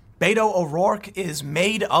it. Beto O'Rourke is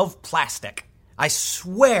made of plastic. I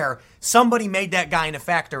swear somebody made that guy in a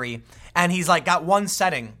factory, and he's got one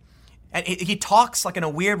setting, and he talks in a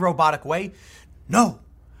weird robotic way. No,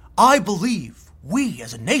 I believe we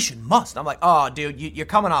as a nation must. I'm like, oh, dude, you're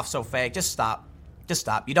coming off so fake. Just stop.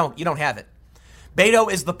 You don't have it.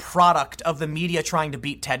 Beto is the product of the media trying to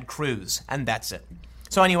beat Ted Cruz, and that's it.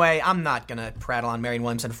 So anyway, I'm not going to prattle on Marianne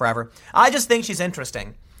Williamson forever. I just think she's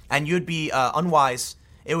interesting, and you'd be unwise.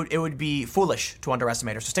 It would be foolish to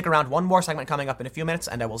underestimate her. So stick around. One more segment coming up in a few minutes,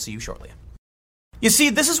 and I will see you shortly. You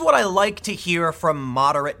see, this is what I like to hear from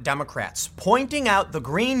moderate Democrats, pointing out the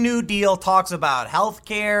Green New Deal talks about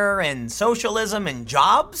healthcare and socialism and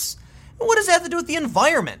jobs. What does that have to do with the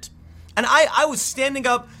environment? And I was standing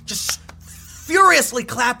up, just furiously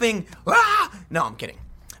clapping. Ah! No, I'm kidding.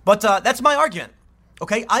 But that's my argument.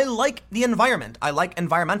 Okay, I like the environment. I like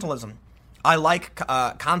environmentalism. I like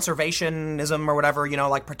conservationism or whatever,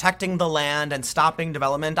 like protecting the land and stopping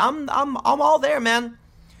development. I'm all there, man.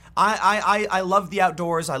 I love the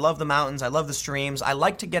outdoors. I love the mountains. I love the streams. I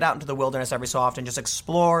like to get out into the wilderness every so often, just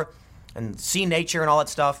explore and see nature and all that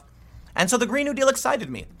stuff. And so the Green New Deal excited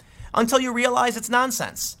me until you realize it's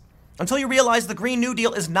nonsense. Until you realize the Green New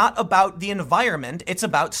Deal is not about the environment, it's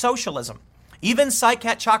about socialism. Even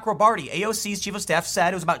Saikat Chakrabarti, AOC's chief of staff,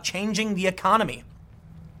 said it was about changing the economy.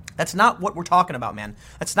 That's not what we're talking about, man.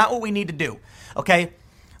 That's not what we need to do. Okay?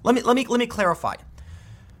 Let me clarify.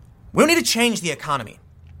 We don't need to change the economy.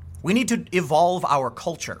 We need to evolve our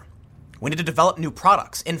culture. We need to develop new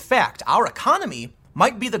products. In fact, our economy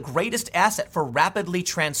might be the greatest asset for rapidly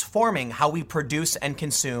transforming how we produce and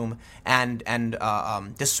consume and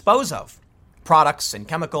dispose of products and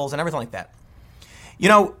chemicals and everything like that.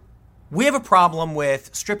 We have a problem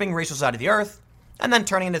with stripping resources out of the earth and then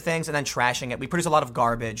turning into things and then trashing it. We produce a lot of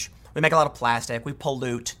garbage. We make a lot of plastic. We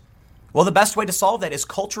pollute. Well, the best way to solve that is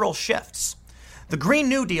cultural shifts. The Green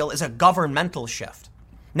New Deal is a governmental shift.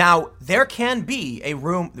 Now, there can be a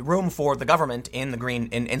room for the government in the green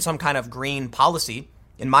in some kind of green policy.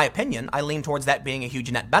 In my opinion, I lean towards that being a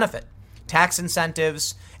huge net benefit. Tax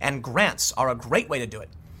incentives and grants are a great way to do it.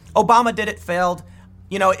 Obama did it, failed.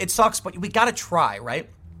 It sucks, but we got to try, right?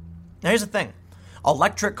 Now, here's the thing.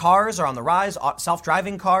 Electric cars are on the rise,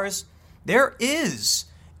 self-driving cars. There is,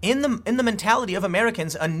 in the mentality of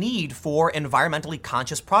Americans, a need for environmentally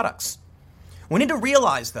conscious products. We need to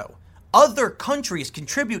realize, though, other countries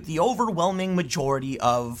contribute the overwhelming majority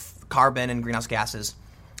of carbon and greenhouse gases.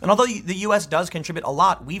 And although the U.S. does contribute a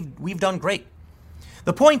lot, we've done great.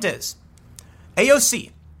 The point is,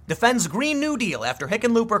 AOC defends Green New Deal after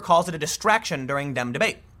Hickenlooper calls it a distraction during Dem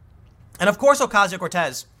debate. And of course,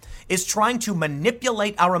 Ocasio-Cortez is trying to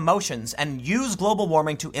manipulate our emotions and use global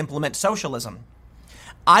warming to implement socialism.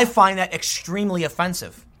 I find that extremely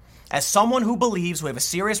offensive. As someone who believes we have a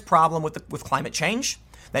serious problem with climate change,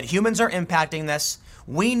 that humans are impacting this,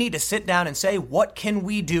 we need to sit down and say, what can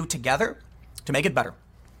we do together to make it better?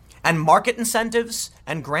 And market incentives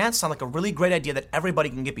and grants sound like a really great idea that everybody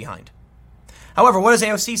can get behind. However, what does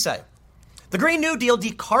AOC say? The Green New Deal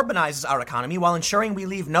decarbonizes our economy while ensuring we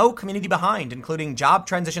leave no community behind, including job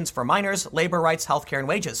transitions for miners, labor rights, healthcare, and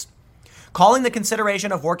wages. Calling the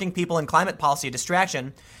consideration of working people in climate policy a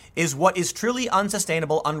distraction is what is truly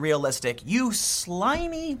unsustainable, unrealistic. You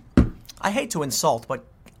slimy, I hate to insult, but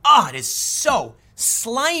it is so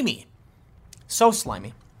slimy. So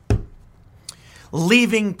slimy.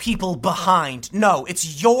 Leaving people behind. No,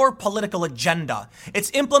 it's your political agenda.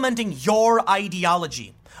 It's implementing your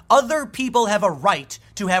ideology. Other people have a right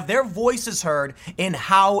to have their voices heard in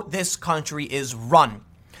how this country is run.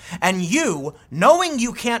 And you, knowing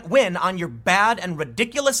you can't win on your bad and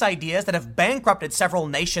ridiculous ideas that have bankrupted several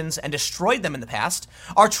nations and destroyed them in the past,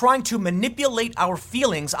 are trying to manipulate our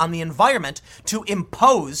feelings on the environment to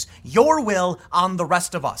impose your will on the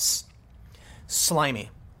rest of us. Slimy.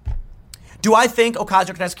 Do I think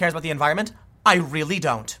Ocasio-Cortez cares about the environment? I really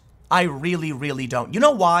don't. I really, really don't. You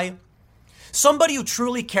know why? Somebody who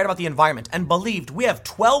truly cared about the environment and believed we have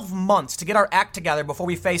 12 months to get our act together before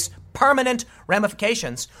we face permanent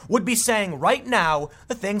ramifications would be saying right now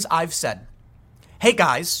the things I've said. Hey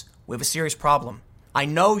guys, we have a serious problem. I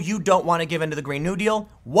know you don't want to give in to the Green New Deal.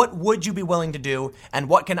 What would you be willing to do, and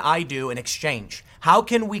what can I do in exchange? How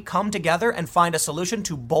can we come together and find a solution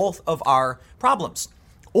to both of our problems?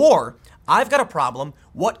 Or, I've got a problem.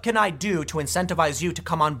 What can I do to incentivize you to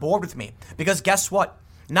come on board with me? Because guess what?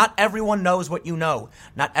 Not everyone knows what you know.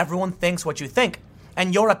 Not everyone thinks what you think.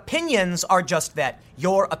 And your opinions are just that,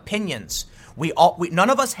 your opinions. None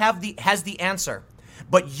of us has the answer.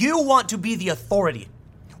 But you want to be the authority.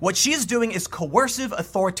 What she's doing is coercive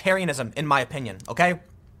authoritarianism, in my opinion, okay?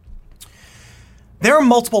 There are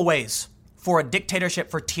multiple ways for a dictatorship,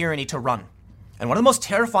 for tyranny to run. And one of the most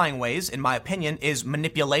terrifying ways, in my opinion, is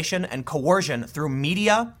manipulation and coercion through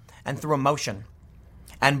media and through emotion.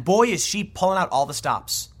 And boy, is she pulling out all the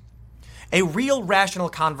stops. A real rational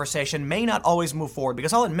conversation may not always move forward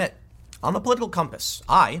because I'll admit, on the political compass,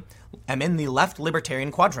 I am in the left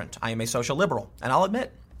libertarian quadrant. I am a social liberal, and I'll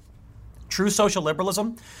admit, true social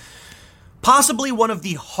liberalism, possibly one of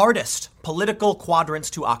the hardest political quadrants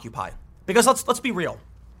to occupy. Because let's be real.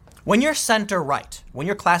 When you're center right, when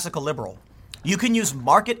you're classical liberal, you can use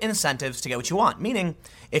market incentives to get what you want. Meaning,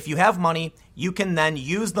 if you have money, you can then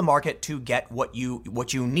use the market to get what you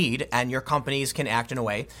need, and your companies can act in a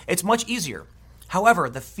way. It's much easier.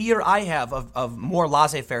 However, the fear I have of more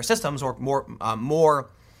laissez-faire systems, or more,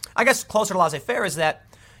 I guess, closer to laissez-faire, is that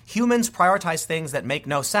humans prioritize things that make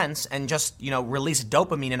no sense and just, release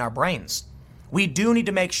dopamine in our brains. We do need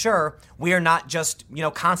to make sure we are not just,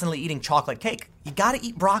 constantly eating chocolate cake. You got to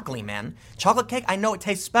eat broccoli, man. Chocolate cake, I know it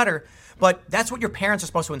tastes better, but that's what your parents are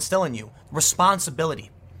supposed to instill in you. Responsibility.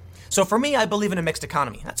 So for me, I believe in a mixed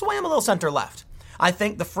economy. That's why I'm a little center left. I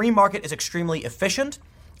think the free market is extremely efficient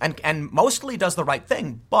and mostly does the right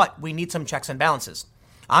thing, but we need some checks and balances.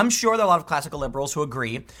 I'm sure there are a lot of classical liberals who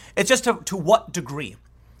agree. It's just to what degree.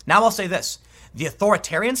 Now I'll say this. The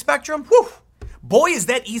authoritarian spectrum, boy, is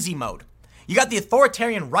that easy mode. You got the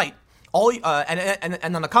authoritarian right,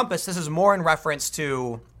 and on the compass, this is more in reference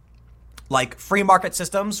to like free market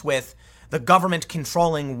systems with the government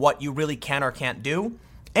controlling what you really can or can't do,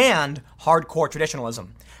 and hardcore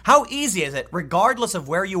traditionalism. How easy is it, regardless of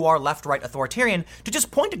where you are, left, right, authoritarian, to just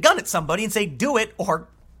point a gun at somebody and say, do it or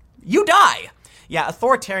you die? Yeah,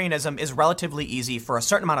 authoritarianism is relatively easy for a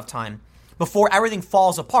certain amount of time before everything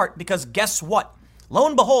falls apart, because guess what? Lo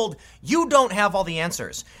and behold, you don't have all the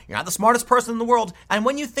answers. You're not the smartest person in the world, and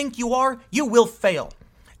when you think you are, you will fail,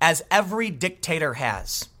 as every dictator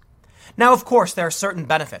has. Now, of course, there are certain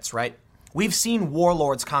benefits, right? We've seen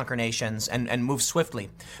warlords conquer nations and move swiftly,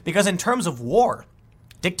 because in terms of war,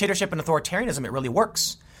 dictatorship and authoritarianism, it really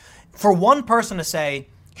works. For one person to say,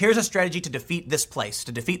 here's a strategy to defeat this place,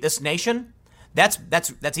 to defeat this nation, that's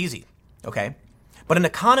easy, okay? But an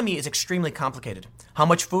economy is extremely complicated. How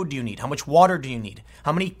much food do you need? How much water do you need?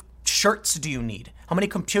 How many shirts do you need? How many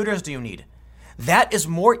computers do you need? That is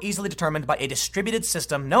more easily determined by a distributed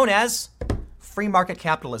system known as free market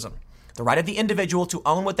capitalism. The right of the individual to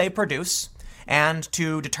own what they produce and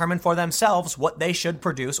to determine for themselves what they should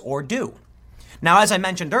produce or do. Now, as I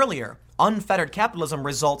mentioned earlier, unfettered capitalism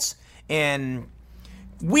results in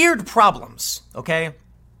weird problems, okay?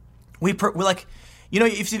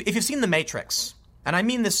 If you've seen The Matrix, and I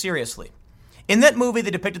mean this seriously, in that movie,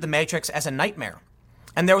 they depicted the Matrix as a nightmare.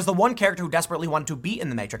 And there was the one character who desperately wanted to be in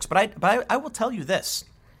the Matrix. But I will tell you this.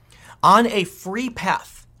 On a free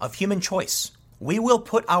path of human choice, we will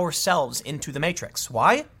put ourselves into the Matrix.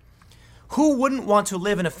 Why? Who wouldn't want to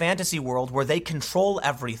live in a fantasy world where they control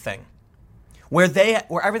everything? Where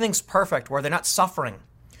everything's perfect, where they're not suffering,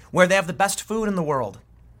 where they have the best food in the world?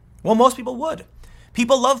 Well, most people would.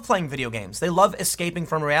 People love playing video games. They love escaping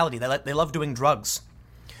from reality. They love doing drugs.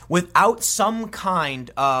 Without some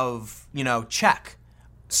kind of, check,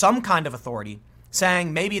 some kind of authority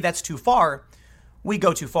saying maybe that's too far, we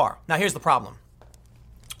go too far. Now, here's the problem.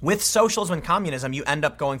 With socialism and communism, you end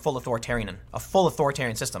up going full authoritarian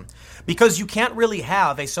system, because you can't really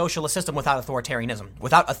have a socialist system without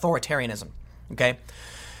authoritarianism, okay?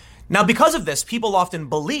 Now, because of this, people often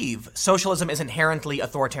believe socialism is inherently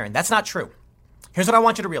authoritarian. That's not true. Here's what I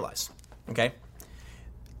want you to realize, okay?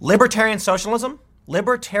 Libertarian socialism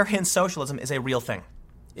is a real thing.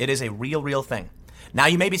 It is a real thing. Now,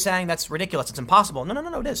 you may be saying that's ridiculous, it's impossible.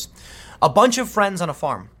 No, it is. A bunch of friends on a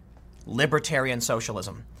farm. Libertarian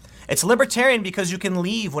socialism. It's libertarian because you can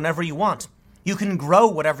leave whenever you want. You can grow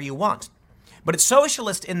whatever you want. But it's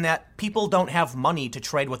socialist in that people don't have money to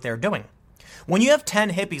trade what they're doing. When you have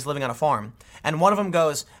 10 hippies living on a farm, and one of them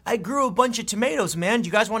goes, I grew a bunch of tomatoes, man. Do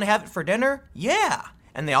you guys want to have it for dinner? Yeah.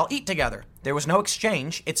 And they all eat together. There was no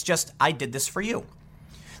exchange. It's just, I did this for you.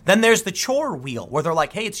 Then there's the chore wheel, where they're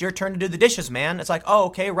like, hey, it's your turn to do the dishes, man. It's like, oh,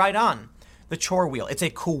 okay, right on. The chore wheel. It's a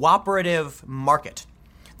cooperative market.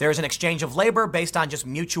 There's an exchange of labor based on just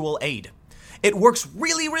mutual aid. It works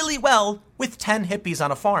really well with 10 hippies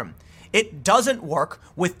on a farm. It doesn't work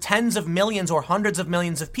with tens of millions or hundreds of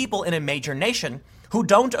millions of people in a major nation who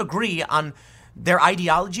don't agree on their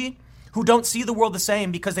ideology, who don't see the world the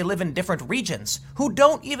same because they live in different regions, who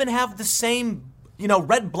don't even have the same,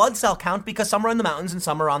 red blood cell count because some are in the mountains and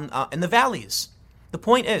some are in the valleys. The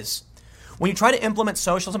point is, when you try to implement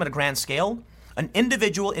socialism at a grand scale, an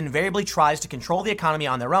individual invariably tries to control the economy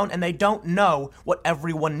on their own, and they don't know what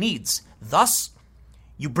everyone needs. Thus,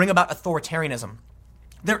 you bring about authoritarianism.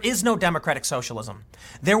 There is no democratic socialism.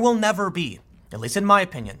 There will never be, at least in my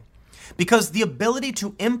opinion, because the ability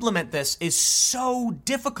to implement this is so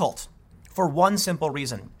difficult for one simple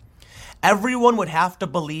reason. Everyone would have to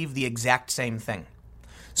believe the exact same thing.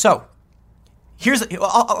 So, let me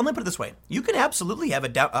put it this way. You can absolutely have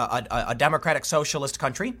a democratic socialist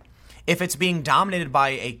country if it's being dominated by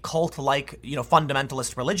a cult-like,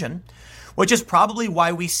 fundamentalist religion, which is probably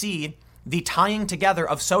why we see the tying together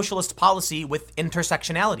of socialist policy with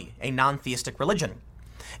intersectionality, a non-theistic religion.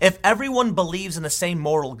 If everyone believes in the same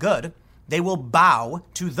moral good, they will bow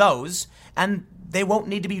to those, and they won't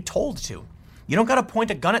need to be told to. You don't got to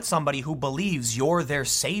point a gun at somebody who believes you're their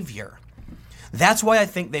savior. That's why I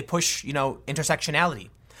think they push, intersectionality.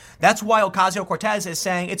 That's why Ocasio-Cortez is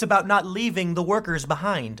saying it's about not leaving the workers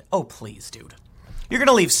behind. Oh, please, dude. You're going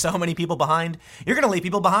to leave so many people behind. You're going to leave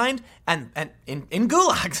people behind and in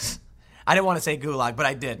gulags. I didn't want to say gulag, but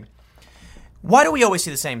I did. Why do we always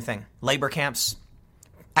see the same thing? Labor camps,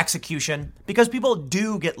 execution, because people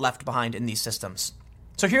do get left behind in these systems.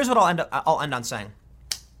 So here's what I'll end on saying.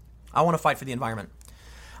 I want to fight for the environment.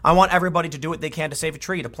 I want everybody to do what they can to save a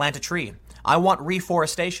tree, to plant a tree. I want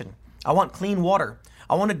reforestation. I want clean water.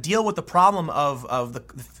 I want to deal with the problem of the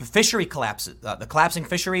fishery collapse, the collapsing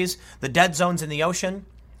fisheries, the dead zones in the ocean.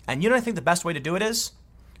 And you know what I think the best way to do it is?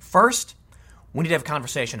 First, we need to have a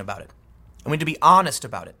conversation about it. And we need to be honest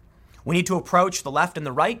about it. We need to approach the left and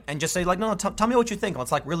the right and just say, like, no, tell me what you think.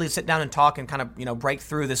 Let's really sit down and talk and kind of, break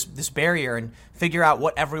through this barrier and figure out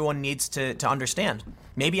what everyone needs to understand.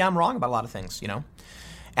 Maybe I'm wrong about a lot of things,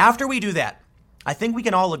 After we do that, I think we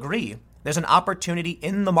can all agree there's an opportunity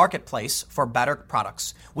in the marketplace for better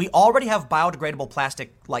products. We already have biodegradable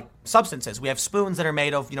plastic-like substances. We have spoons that are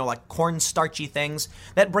made of, like cornstarchy things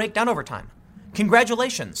that break down over time.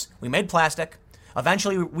 Congratulations. We made plastic.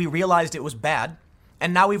 Eventually, we realized it was bad.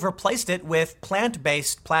 And now we've replaced it with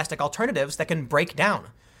plant-based plastic alternatives that can break down.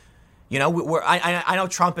 I know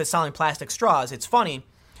Trump is selling plastic straws. It's funny.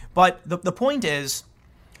 But the point is,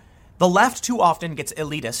 the left too often gets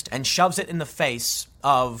elitist and shoves it in the face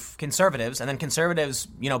of conservatives. And then conservatives,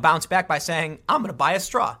 bounce back by saying, I'm going to buy a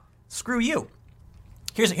straw. Screw you.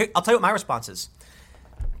 I'll tell you what my response is.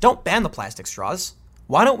 Don't ban the plastic straws.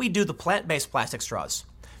 Why don't we do the plant-based plastic straws?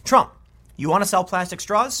 Trump, you want to sell plastic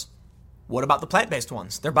straws? What about the plant-based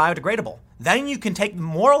ones? They're biodegradable. Then you can take the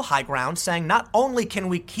moral high ground saying not only can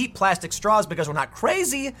we keep plastic straws because we're not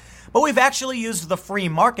crazy, but we've actually used the free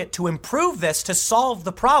market to improve this to solve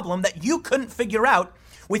the problem that you couldn't figure out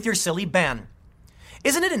with your silly ban.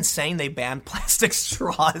 Isn't it insane they banned plastic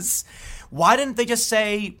straws? Why didn't they just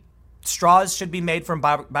say straws should be made from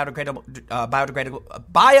biodegradable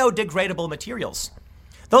materials?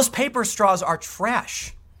 Those paper straws are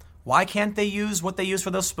trash. Why can't they use what they use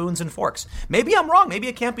for those spoons and forks? Maybe I'm wrong. Maybe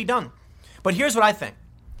it can't be done. But here's what I think.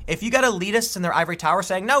 If you got elitists in their ivory tower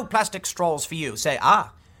saying, no, plastic straws for you, say,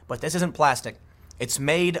 but this isn't plastic. It's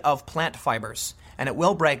made of plant fibers, and it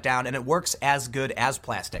will break down, and it works as good as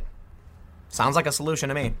plastic. Sounds like a solution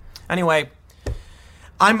to me. Anyway,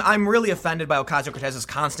 I'm really offended by Ocasio-Cortez's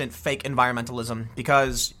constant fake environmentalism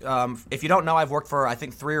because if you don't know, I've worked for, I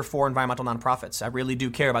think, 3 or 4 environmental nonprofits. I really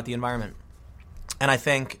do care about the environment. And I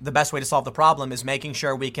think the best way to solve the problem is making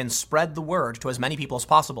sure we can spread the word to as many people as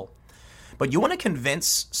possible. But you want to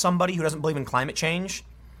convince somebody who doesn't believe in climate change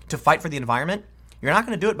to fight for the environment? You're not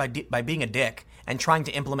going to do it by being a dick and trying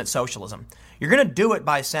to implement socialism. You're going to do it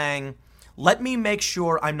by saying, let me make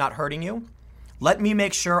sure I'm not hurting you. Let me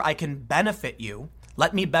make sure I can benefit you.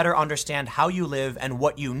 Let me better understand how you live and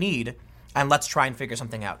what you need. And let's try and figure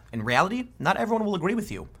something out. In reality, not everyone will agree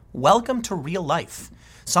with you. Welcome to real life.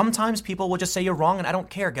 Sometimes people will just say you're wrong and I don't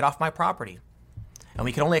care, get off my property. And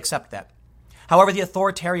we can only accept that. However, the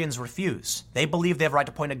authoritarians refuse. They believe they have a right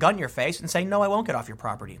to point a gun in your face and say, no, I won't get off your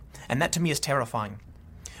property. And that to me is terrifying.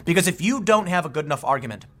 Because if you don't have a good enough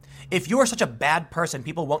argument, if you're such a bad person,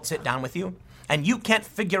 people won't sit down with you, and you can't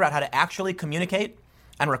figure out how to actually communicate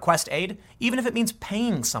and request aid, even if it means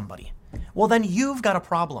paying somebody, well, then you've got a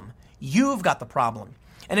problem. You've got the problem.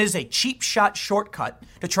 And it is a cheap shot shortcut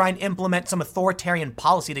to try and implement some authoritarian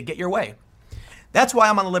policy to get your way. That's why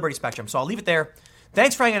I'm on the liberty spectrum. So I'll leave it there.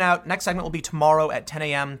 Thanks for hanging out. Next segment will be tomorrow at 10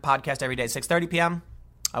 a.m. Podcast every day at 6:30 p.m.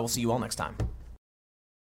 I will see you all next time.